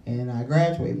 and I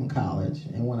graduate from college,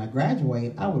 and when I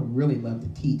graduate, I would really love to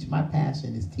teach. My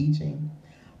passion is teaching,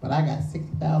 but I got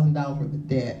 $60,000 worth of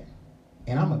debt,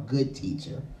 and I'm a good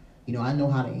teacher. I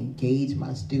know how to engage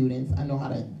my students. I know how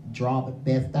to draw the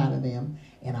best out of them,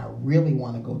 and I really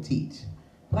want to go teach.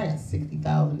 But I got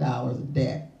 $60,000 of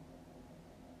debt,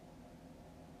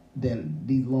 then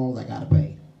these loans I got to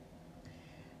pay.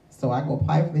 So I go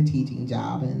apply for the teaching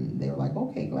job, and they were like,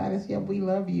 okay, Gladys, yep, we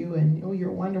love you, and oh,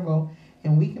 you're wonderful,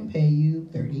 and we can pay you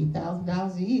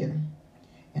 $38,000 a year.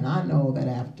 And I know that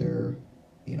after,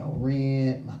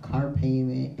 rent, my car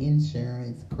payment,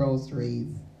 insurance,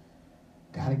 groceries,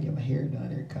 gotta get my hair done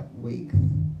every couple of weeks,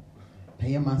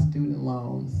 paying my student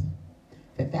loans,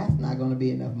 that's not going to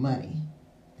be enough money.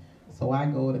 So I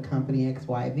go to company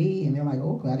XYZ, and they're like,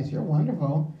 oh, Gladys, you're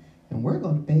wonderful, and we're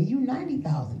going to pay you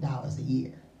 $90,000 a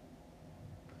year.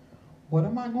 What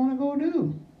am I going to go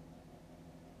do?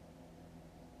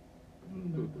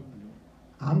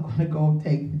 I'm going to go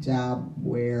take the job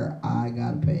where I'm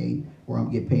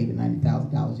getting paid the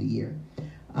 $90,000 a year.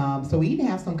 So we need to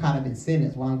have some kind of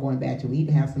incentives. What I'm going back to, we need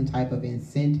to have some type of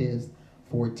incentives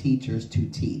for teachers to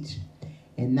teach.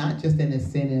 And not just an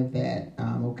incentive that,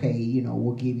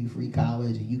 we'll give you free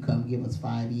college and you come give us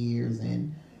 5 years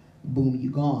and boom, you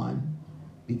gone.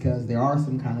 Because there are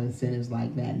some kind of incentives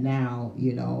like that now,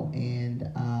 and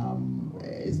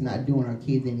it's not doing our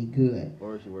kids any good.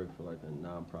 Or if you work for like a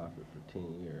nonprofit for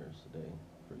 10 years,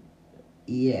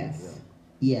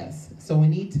 Yes. So we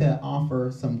need to offer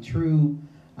some true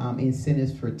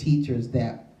incentives for teachers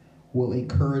that will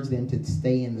encourage them to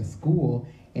stay in the school.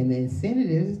 And the incentive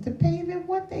is to pay them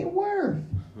what they're worth.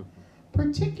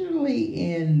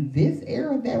 Particularly in this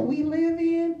era that we live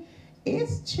in,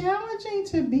 it's challenging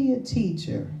to be a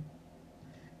teacher.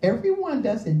 Everyone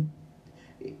doesn't.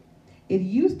 It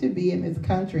used to be in this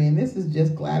country, and this is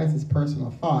just Gladys's personal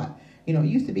thought. It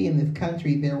used to be in this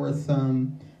country there were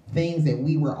some things that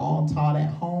we were all taught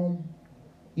at home.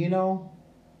 I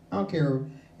don't care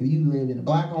if you lived in a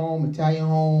black home, Italian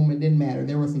home, it didn't matter.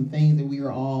 There were some things that we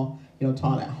were all,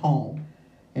 taught at home.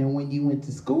 And when you went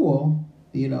to school,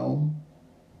 the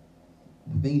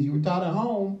things you were taught at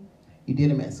home, you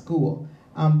did them at school.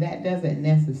 That doesn't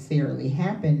necessarily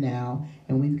happen now,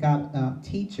 and we've got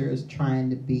teachers trying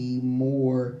to be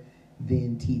more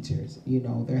than teachers.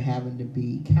 They're having to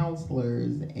be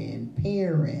counselors and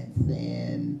parents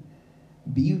and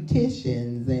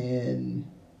beauticians and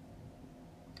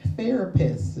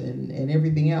therapists and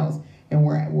everything else. And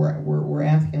we're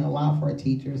asking a lot for our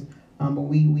teachers, but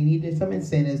we needed some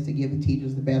incentives to give the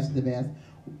teachers the best of the best,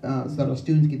 so that our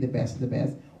students get the best of the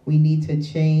best. We need to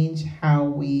change how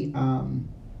we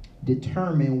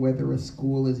determine whether a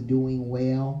school is doing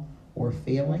well or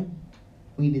failing.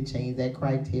 We need to change that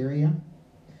criteria.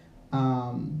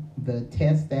 The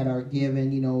tests that are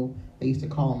given, they used to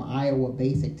call them Iowa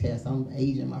basic tests. I'm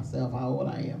aging myself, how old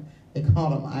I am. They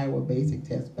called them Iowa basic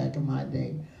tests back in my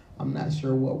day. I'm not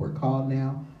sure what we're called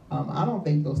now. I don't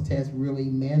think those tests really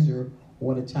measure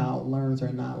what a child learns or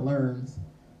not learns.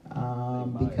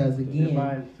 Because again,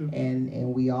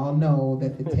 and we all know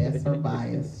that the tests are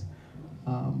biased.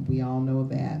 We all know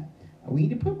that. We need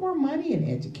to put more money in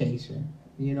education.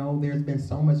 There's been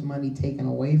so much money taken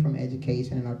away from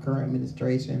education in our current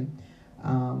administration.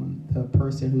 The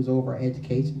person who's over our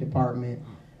education department,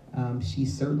 she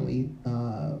certainly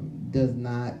does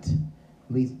not, at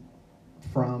least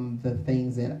from the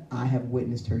things that I have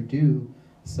witnessed her do,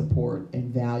 support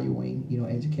and valuing,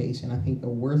 education. I think the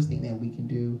worst thing that we can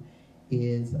do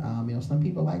is, some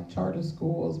people like charter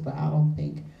schools, but I don't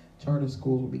think charter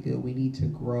schools will be good. We need to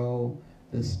grow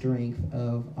the strength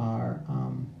of our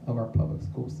public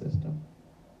school system.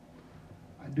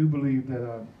 I do believe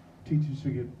that teachers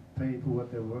should get paid for what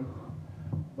they're worth.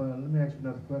 But let me ask you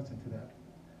another question to that.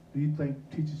 Do you think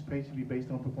teachers' pay should be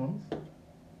based on performance?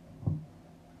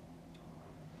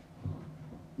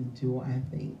 Do I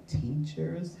think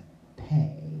teachers'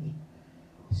 pay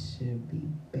should be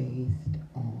based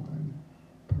on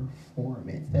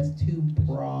performance? That's too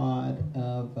broad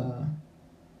of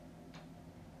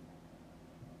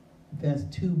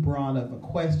a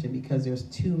question, because there's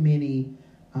too many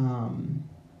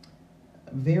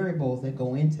variables that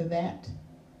go into that.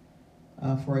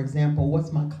 For example,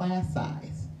 what's my class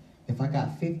size? If I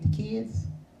got 50 kids,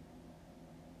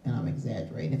 and I'm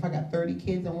exaggerating, if I got 30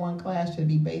 kids in one class, should it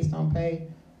be based on pay?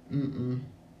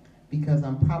 Because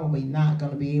I'm probably not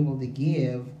going to be able to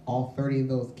give all 30 of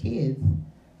those kids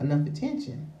enough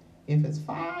attention. If it's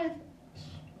 5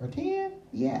 or 10,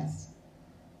 yes.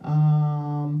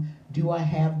 Do I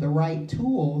have the right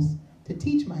tools to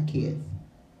teach my kids?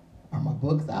 Are my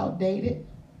books outdated?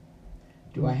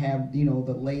 Do I have, the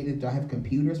latest? Do I have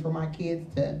computers for my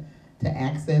kids to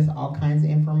access all kinds of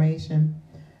information?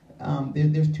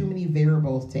 There's too many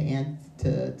variables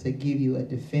to give you a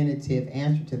definitive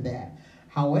answer to that.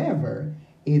 However,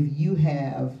 if you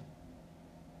have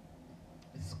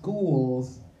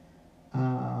schools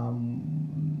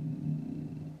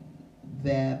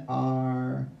that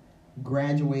are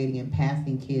graduating and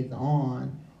passing kids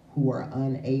on who are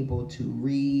unable to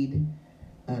read,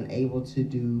 unable to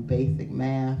do basic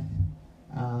math,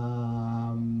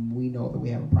 we know that we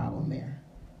have a problem there.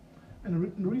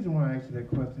 And the reason why I asked you that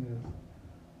question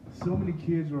is so many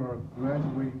kids are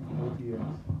graduating from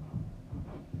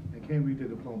OTS and can't read their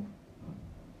diploma.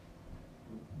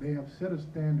 They have set a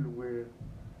standard where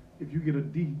if you get a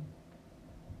D,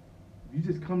 if you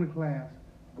just come to class,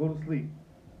 go to sleep,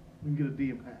 you can get a D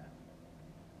and pass.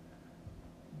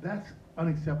 That's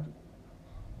unacceptable.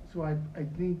 So I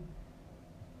think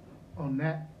on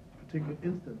that particular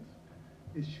instance,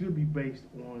 it should be based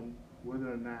on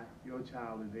whether or not your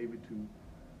child is able to,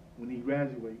 when he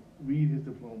graduates, read his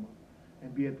diploma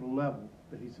and be at the level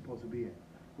that he's supposed to be at.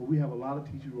 But we have a lot of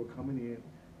teachers who are coming in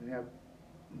and have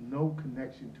no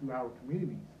connection to our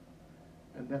communities.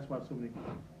 And that's why so many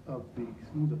of the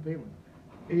schools are failing.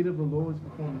 8 of the lowest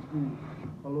performing schools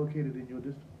are located in your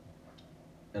district.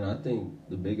 And I think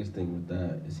the biggest thing with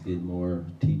that is getting more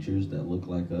teachers that look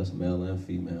like us, male and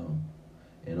female.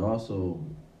 And also,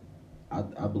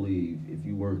 I believe if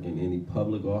you work in any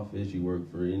public office, you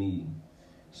work for any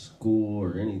school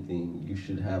or anything, you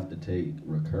should have to take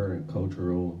recurrent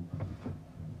cultural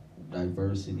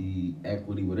diversity,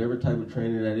 equity, whatever type of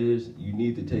training that is, you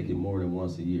need to take it more than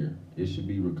once a year. It should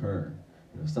be recurrent.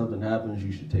 If something happens,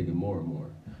 you should take it more and more.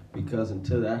 Because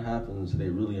until that happens, they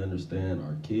really understand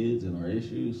our kids and our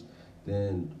issues,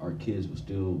 then our kids will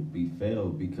still be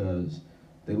failed because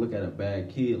they look at a bad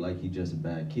kid like he's just a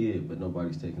bad kid, but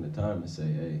nobody's taking the time to say,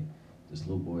 hey, this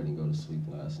little boy didn't go to sleep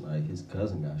last night. His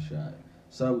cousin got shot.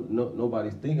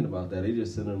 Nobody's thinking about that. They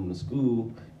just send him to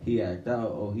school. He act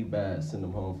out. Oh, he bad. Send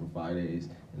him home for 5 days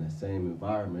in the same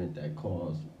environment that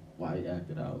caused why he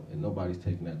acted out, and nobody's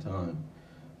taking that time.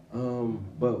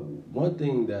 But one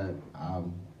thing that I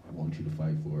want you to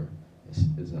fight for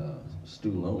is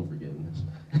student loan forgiveness.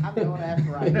 I know that's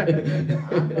right.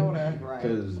 I know that's right.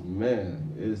 Because,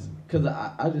 man, because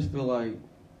I just feel like,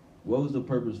 what was the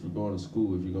purpose for going to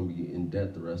school if you're going to be in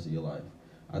debt the rest of your life?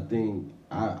 I think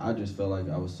I just felt like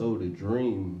I was sold a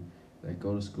dream that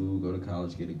go to school, go to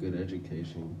college, get a good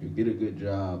education, you get a good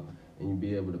job, and you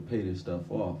be able to pay this stuff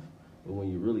off. But when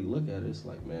you really look at it, it's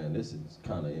like, man, this is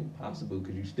kind of impossible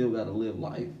because you still got to live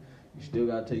life. You still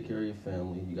got to take care of your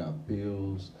family. You got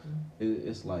bills.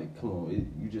 It's like, come on,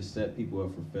 you just set people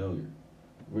up for failure,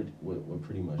 what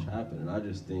pretty much happened. And I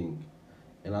just think,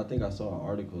 and I think I saw an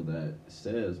article that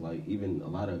says, like, even a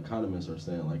lot of economists are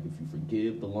saying, like, if you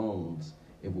forgive the loans,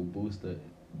 it will boost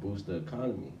the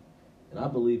economy. And I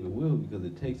believe it will because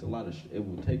it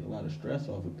will take a lot of stress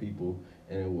off of people,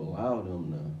 and it will allow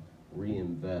them to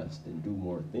reinvest and do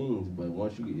more things. But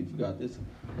if you got this,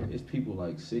 it's people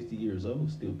like 60 years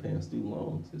old still paying student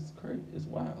loans. It's crazy. It's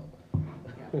wild.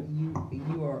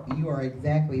 You are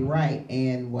exactly right.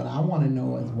 And what I want to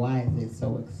know is, why is it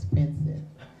so expensive?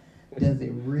 Does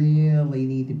it really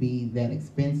need to be that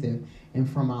expensive? And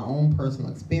from my own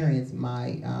personal experience,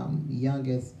 my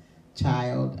youngest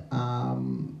child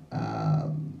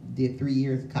did 3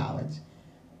 years of college,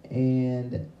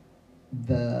 and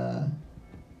the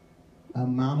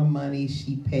amount of money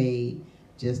she paid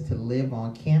just to live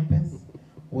on campus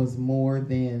was more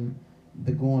than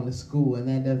the going to school, and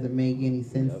that doesn't make any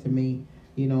sense to me.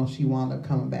 You know, she wound up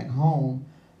coming back home,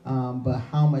 but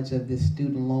how much of this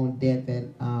student loan debt that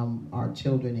our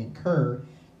children incur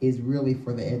is really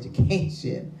for the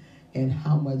education, and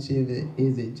how much of it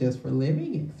is it just for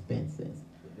living expenses?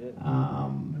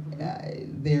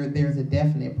 There's a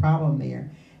definite problem there,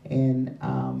 and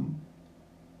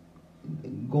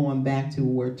going back to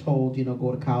we're told, you know,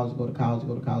 go to college, go to college,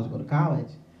 go to college, go to college.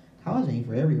 College ain't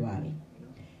for everybody.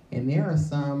 And there are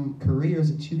some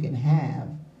careers that you can have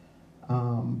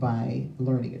by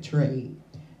learning a trade,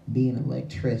 being an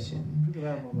electrician,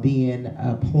 being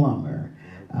a plumber,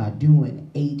 doing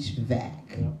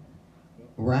HVAC,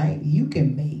 right? You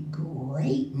can make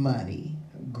great money.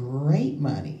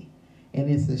 And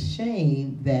it's a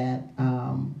shame that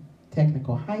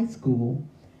Technical High School,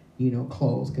 you know,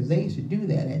 closed, because they used to do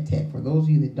that at Tech. For those of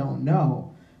you that don't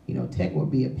know, you know, Tech would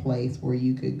be a place where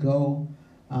you could go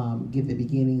get the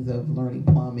beginnings of learning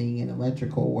plumbing and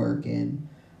electrical work and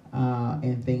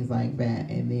things like that,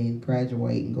 and then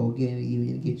graduate and go get in a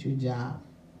union and get you a job.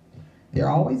 They're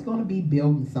always going to be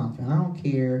building something. I don't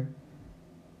care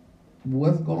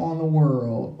what's going on in the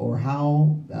world or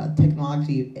how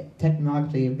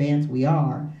technologically advanced we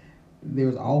are.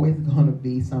 There's always going to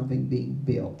be something being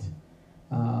built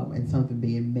and something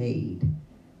being made,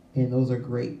 and those are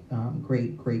great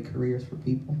careers for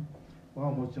people. Well, I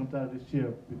almost jumped out of this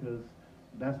chair because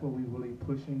that's what we're really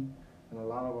pushing, and a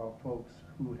lot of our folks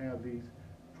who have these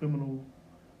criminal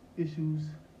issues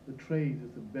the trades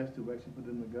is the best direction for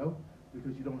them to go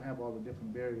because you don't have all the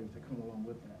different barriers that come along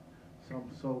with that. So I'm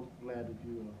so glad that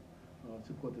you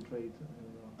support the trades.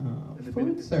 And the Food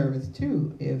benefits. service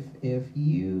too. If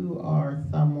you are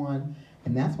someone,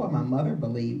 and that's what my mother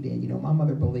believed in. You know, my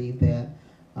mother believed that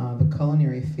the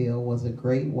culinary field was a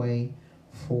great way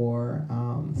for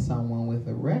someone with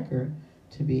a record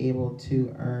to be able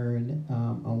to earn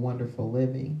a wonderful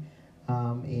living.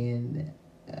 In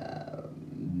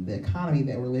the economy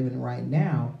that we're living in right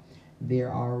now,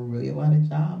 there are really a lot of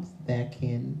jobs that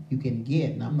you can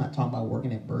get, and I'm not talking about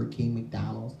working at Burger King,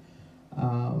 McDonald's,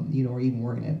 or even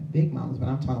working at Big Mamas, but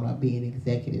I'm talking about being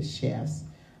executive chefs,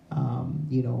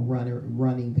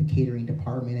 running the catering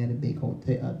department at a big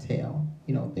hotel.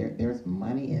 There's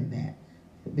money in that.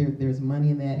 There's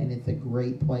money in that, and it's a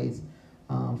great place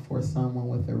for someone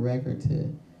with a record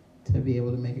to be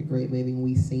able to make a great living.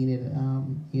 We've seen it,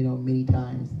 many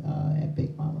times at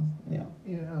Big Mamas. Yeah.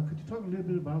 Yeah, could you talk a little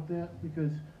bit about that?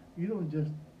 Because you don't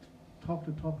just talk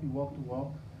the talk, you walk the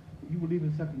walk. You believe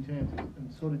in second chances,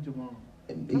 and so did your mom.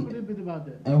 Talk a little bit about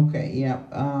that. Okay, yeah.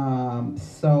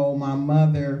 So my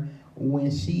mother, when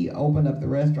she opened up the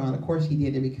restaurant, of course she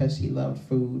did it because she loved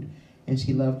food and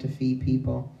she loved to feed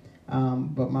people.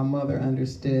 But my mother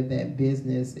understood that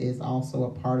business is also a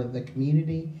part of the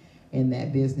community and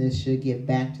that business should give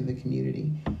back to the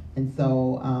community. And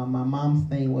so my mom's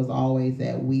thing was always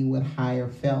that we would hire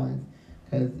felons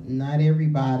because not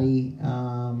everybody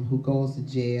who goes to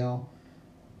jail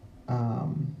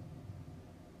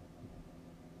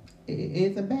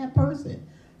is a bad person.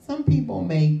 Some people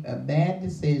make bad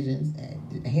decisions.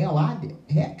 Hell, I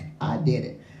did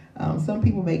it. Some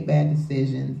people make bad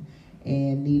decisions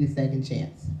and need a second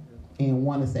chance and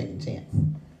want a second chance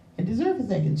and deserve a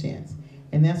second chance.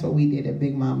 And that's what we did at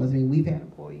Big Mamas. I mean, we've had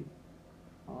employees.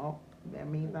 Oh, that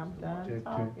means I'm done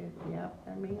talking. Yep,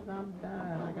 that means I'm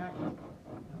done. I got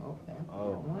okay.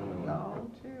 One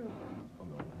gone too.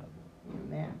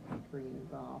 And that screen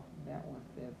is off. That one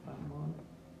says something on it.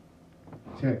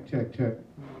 Check. Okay.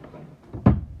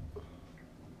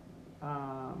 I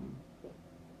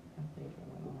think it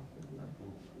went off again.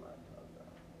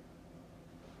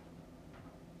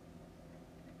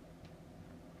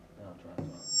 I'll try to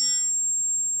talk.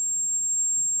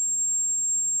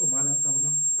 Oh, my laptop was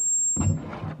on?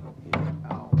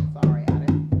 Oh, sorry, I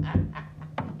didn't.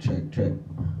 Check.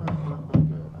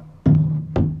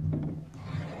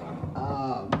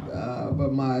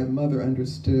 But my mother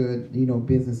understood,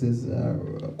 businesses'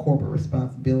 corporate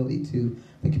responsibility to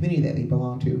the community that they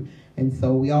belong to, and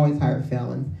so we always hire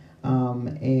felons,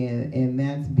 and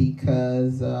that's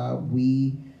because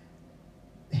we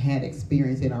had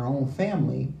experience in our own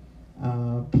family,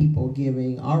 people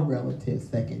giving our relatives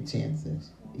second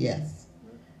chances. Yes.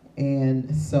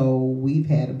 And so we've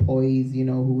had employees,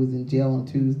 who was in jail on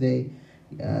Tuesday,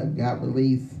 got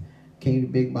released, came to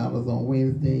Big Mamas on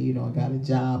Wednesday, got a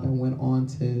job and went on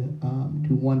to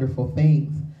do wonderful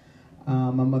things.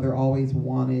 My mother always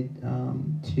wanted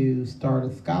to start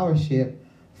a scholarship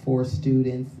for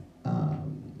students,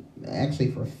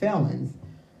 actually for felons,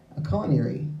 a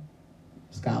culinary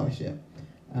scholarship.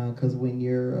 Because when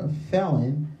you're a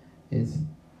felon, it's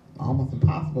almost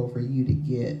impossible for you to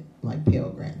get like Pell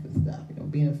Grants and stuff.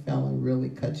 Being a felon really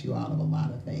cuts you out of a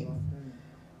lot of things.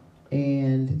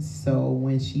 And so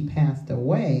when she passed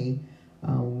away,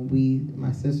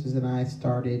 my sisters and I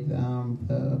started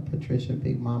the Patricia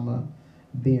Big Mama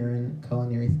Barron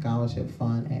Culinary Scholarship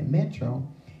Fund at Metro,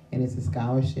 and it's a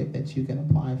scholarship that you can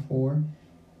apply for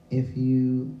if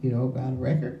you got a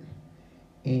record,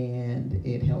 and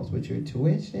it helps with your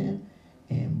tuition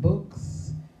and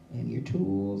books and your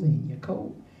tools and your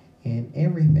coat and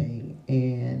everything.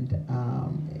 And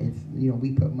it's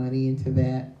we put money into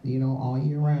that all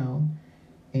year round,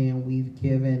 and we've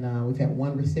had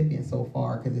one recipient so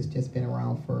far because it's just been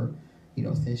around for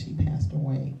since she passed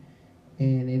away,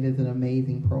 and it is an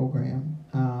amazing program.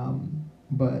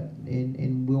 But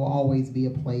we'll always be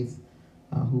a place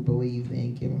who believes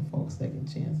in giving folks second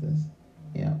chances.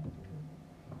 Yeah.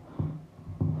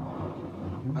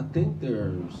 I think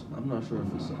I'm not sure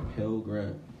if it's a Pell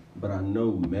Grant, but I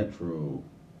know Metro,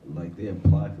 they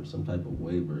apply for some type of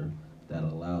waiver that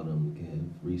allow them to give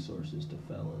resources to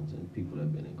felons and people that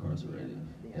have been incarcerated.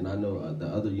 And I know the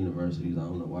other universities, I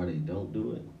don't know why they don't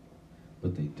do it,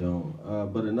 but they don't.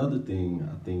 But another thing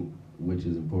I think, which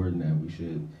is important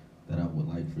that I would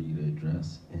like for you to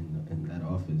address in that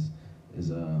office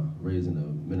is raising the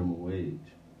minimum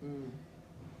wage.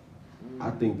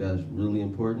 I think that's really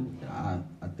important.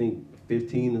 I think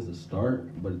 15 is a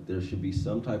start, but there should be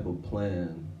some type of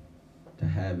plan to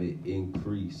have it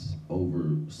increase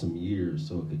over some years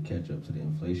so it could catch up to the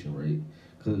inflation rate.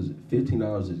 because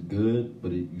 $15 is good,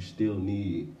 but you still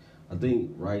need. I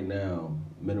think right now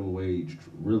minimum wage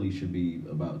really should be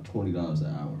about $20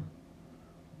 an hour,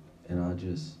 and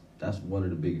that's one of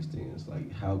the biggest things.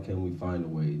 Like, how can we find a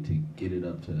way to get it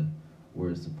up to where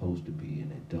it's supposed to be,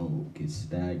 and it don't get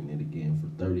stagnant again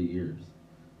for 30 years?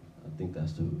 I think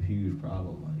that's a huge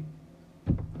problem.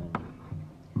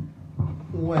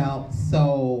 Well,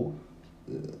 so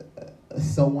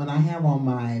when I have on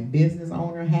my business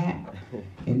owner hat,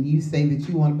 and you say that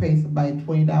you want to pay somebody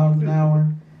 $20 an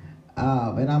hour,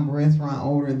 and I'm a restaurant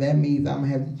owner, that means I'm gonna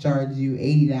have to charge you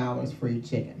 $80 for your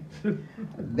chicken.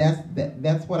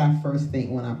 That's what I first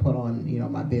think when I put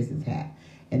on, my business hat.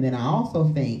 And then I also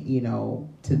think,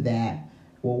 to that,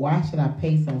 well, why should I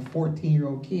pay some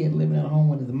 14-year-old kid living at home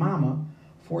with his mama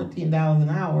 $14 an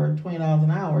hour, $20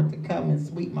 an hour to come and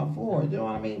sweep my floor? You know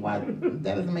what I mean? Why?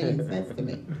 That doesn't make any sense to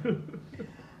me.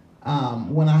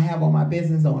 When I have on my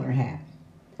business owner hat.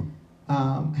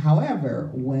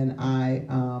 However, when I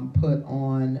put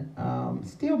on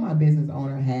still my business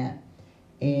owner hat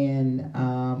and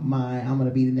I'm going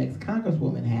to be the next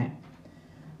Congresswoman hat,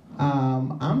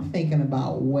 I'm thinking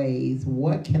about ways,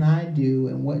 what can I do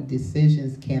and what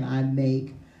decisions can I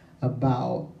make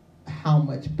about how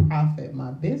much profit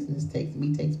my business takes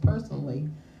personally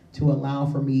to allow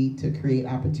for me to create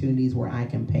opportunities where I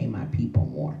can pay my people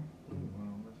more.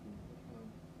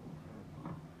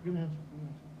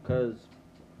 Because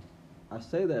I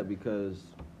say that because,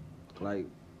 like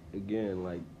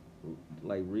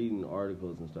reading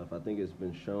articles and stuff, I think it's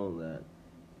been shown that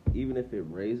even if it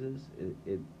raises,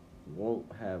 it won't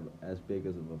have as big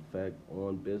as an effect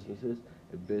on businesses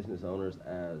and business owners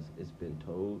as it's been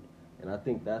told. And I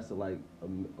think that's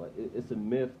it's a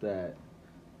myth that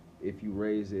if you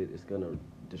raise it, it's gonna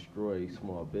destroy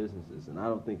small businesses, and I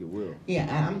don't think it will.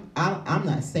 Yeah, I'm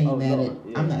not saying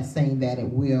I'm not saying that it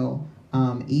will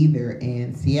either.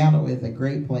 And Seattle is a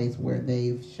great place where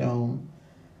they've shown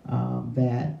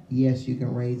that yes, you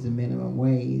can raise the minimum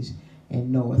wage,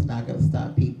 and no, it's not going to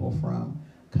stop people from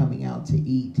coming out to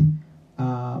eat.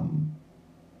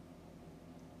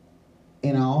 And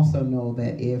I also know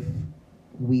that if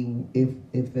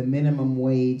the minimum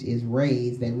wage is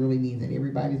raised, that really means that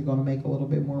everybody's going to make a little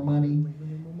bit more money.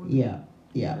 Yeah.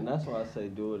 And that's why I say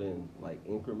do it in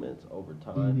increments over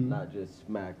time, not just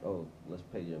smack. Oh, let's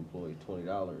pay your employees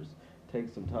 $20.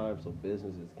 Take some time so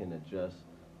businesses can adjust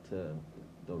to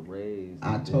the raise.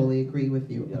 I totally agree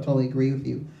with you. Yep. I totally agree with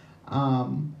you.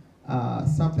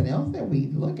 Something else that we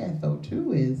look at though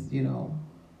too is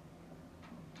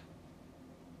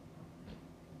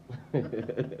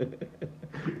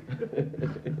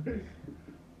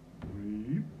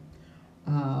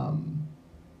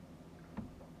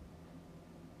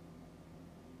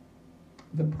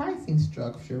the pricing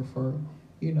structure for,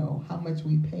 how much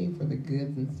we pay for the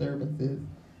goods and services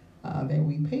that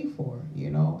we pay for,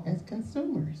 as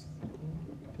consumers,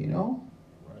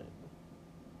 Right.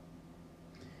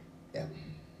 Yeah.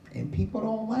 And people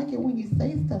don't like it when you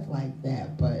say stuff like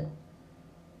that, but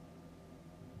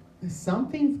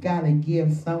something's got to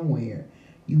give somewhere.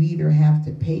 You either have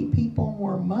to pay people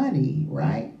more money,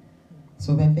 right,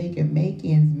 so that they can make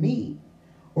ends meet,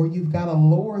 or you've got to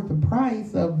lower the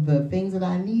price of the things that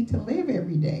I need to live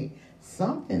every day.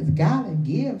 Something's got to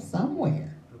give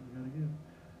somewhere.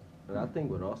 And I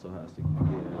think what also has to give,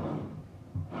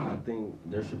 I think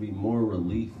there should be more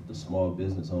relief to small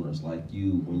business owners like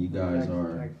you when you guys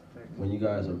are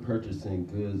purchasing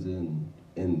goods and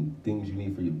things you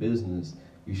need for your business.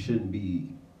 You shouldn't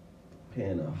be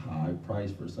paying a high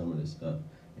price for some of this stuff.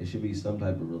 It should be some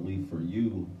type of relief for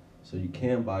you, so you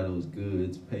can buy those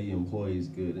goods, pay your employees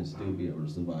good, and still be able to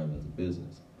survive as a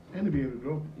business. And to be able to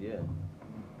grow. Yeah.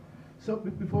 So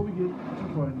before we get too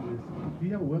far into this, do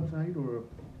you have a website or a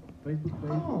Facebook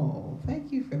page? Oh,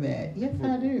 thank you for that. Yes,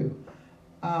 I do.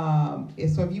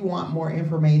 So if you want more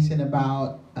information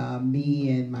about me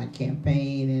and my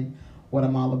campaign and what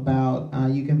I'm all about,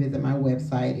 you can visit my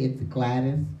website. It's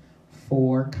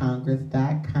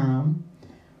GladysForCongress.com.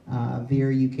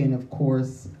 There you can, of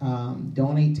course,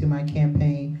 donate to my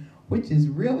campaign, which is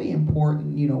really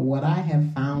important. What I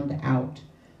have found out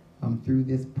through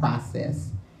this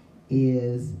process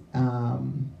is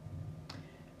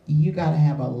you got to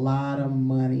have a lot of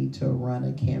money to run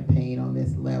a campaign on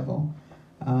this level.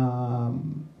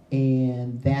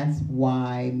 And that's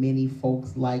why many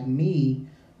folks like me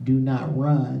do not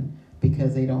run,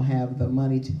 because they don't have the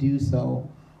money to do so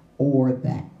or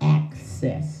the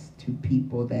access to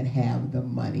people that have the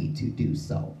money to do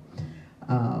so.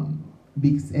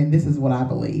 And this is what I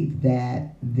believe,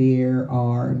 that there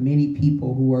are many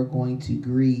people who are going to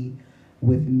agree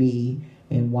with me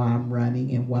and why I'm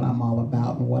running and what I'm all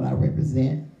about and what I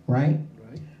represent, right?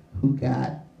 Right. Who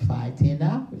got $5,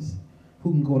 $10,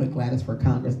 who can go to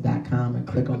GladysForCongress.com and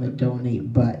click on the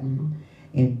donate button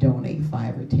and donate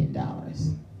 $5 or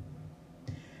 $10.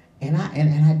 And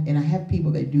I have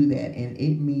people that do that, and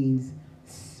it means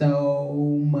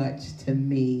so much to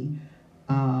me,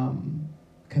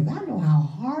 because I know how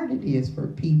hard it is for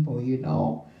people,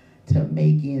 to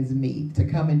make ends meet, to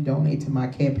come and donate to my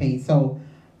campaign. So,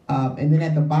 and then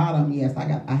at the bottom, yes, I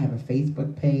have a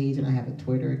Facebook page, and I have a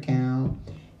Twitter account,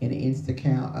 and an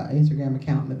Instagram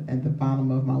account. And at the bottom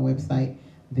of my website,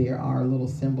 there are little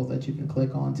symbols that you can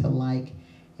click on to like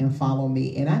and follow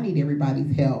me. And I need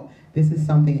everybody's help. This is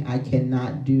something I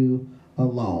cannot do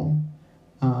alone.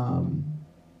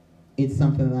 It's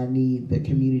something that I need the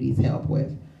community's help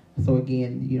with. So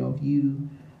again, if you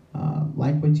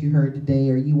like what you heard today,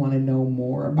 or you want to know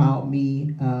more about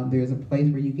me, there's a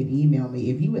place where you can email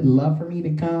me. If you would love for me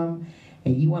to come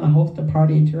and you want to host a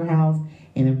party at your house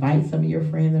and invite some of your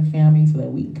friends and family so that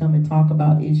we can come and talk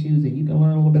about issues and you can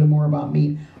learn a little bit more about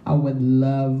me, I would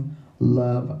love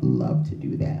to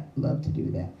do that. Love to do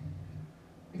that.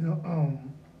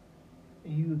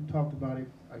 You talked about it,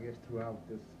 I guess, throughout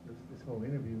this whole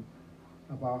interview,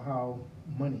 about how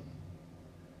money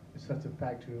is such a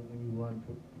factor when you run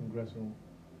for congressional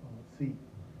seat,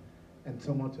 and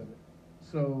so much of it.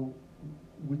 So,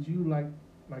 would you like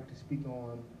to speak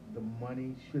on the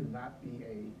money should not be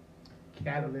a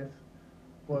catalyst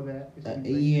for that?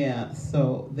 Yeah.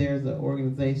 So there's an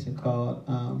organization called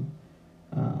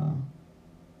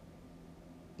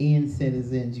End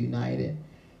Citizens United,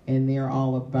 and they're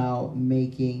all about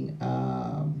making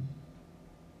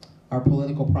our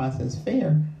political process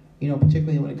fair,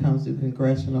 particularly when it comes to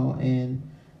congressional and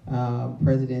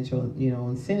presidential,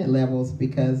 and Senate levels,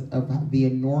 because of the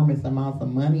enormous amounts of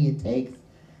money it takes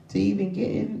to even get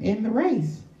in the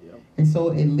race. Yep. And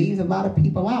so it leaves a lot of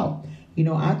people out.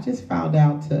 I just found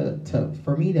out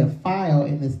for me to file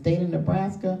in the state of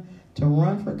Nebraska to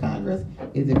run for Congress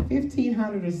is it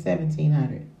 $1,500 or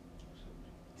 $1,700?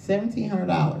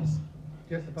 $1,700.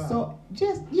 Just about. So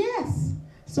yes.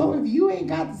 So if you ain't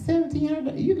got the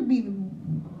 $1,700, you can be the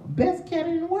best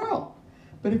candidate in the world.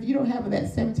 But if you don't have that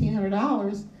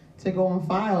 $1,700 to go and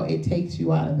file, it takes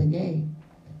you out of the game.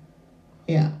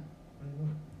 Yeah.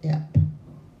 Yeah.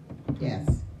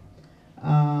 Yes.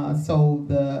 So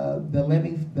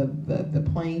the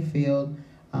playing field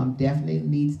definitely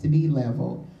needs to be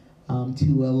leveled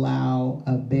to allow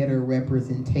a better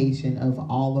representation of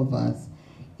all of us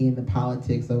in the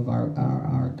politics of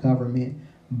our government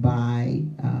by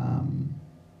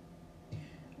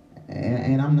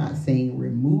and I'm not saying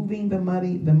removing the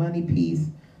money piece,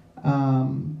 but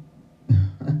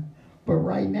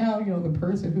right now, the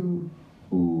person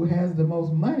who has the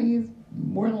most money is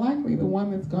more than likely the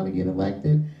one that's going to get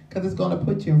elected, because it's going to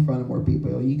put you in front of more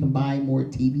people. You can buy more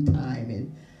TV time,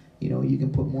 and you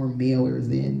can put more mailers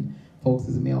in folks'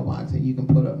 mailbox, and you can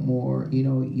put up more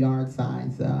yard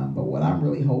signs. But what I'm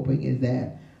really hoping is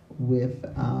that with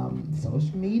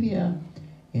social media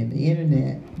and the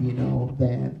internet,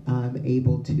 that I'm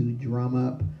able to drum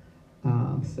up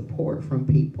support from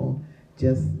people,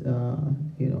 just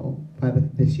by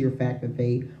the sheer fact that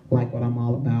they like what I'm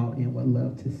all about and would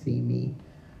love to see me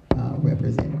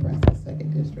represent Nebraska's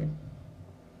 2nd District.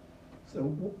 So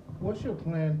what's your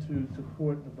plan to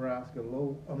support Nebraska's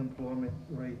low unemployment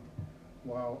rate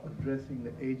while addressing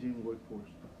the aging workforce?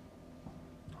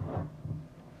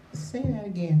 Say that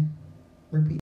again. Repeat.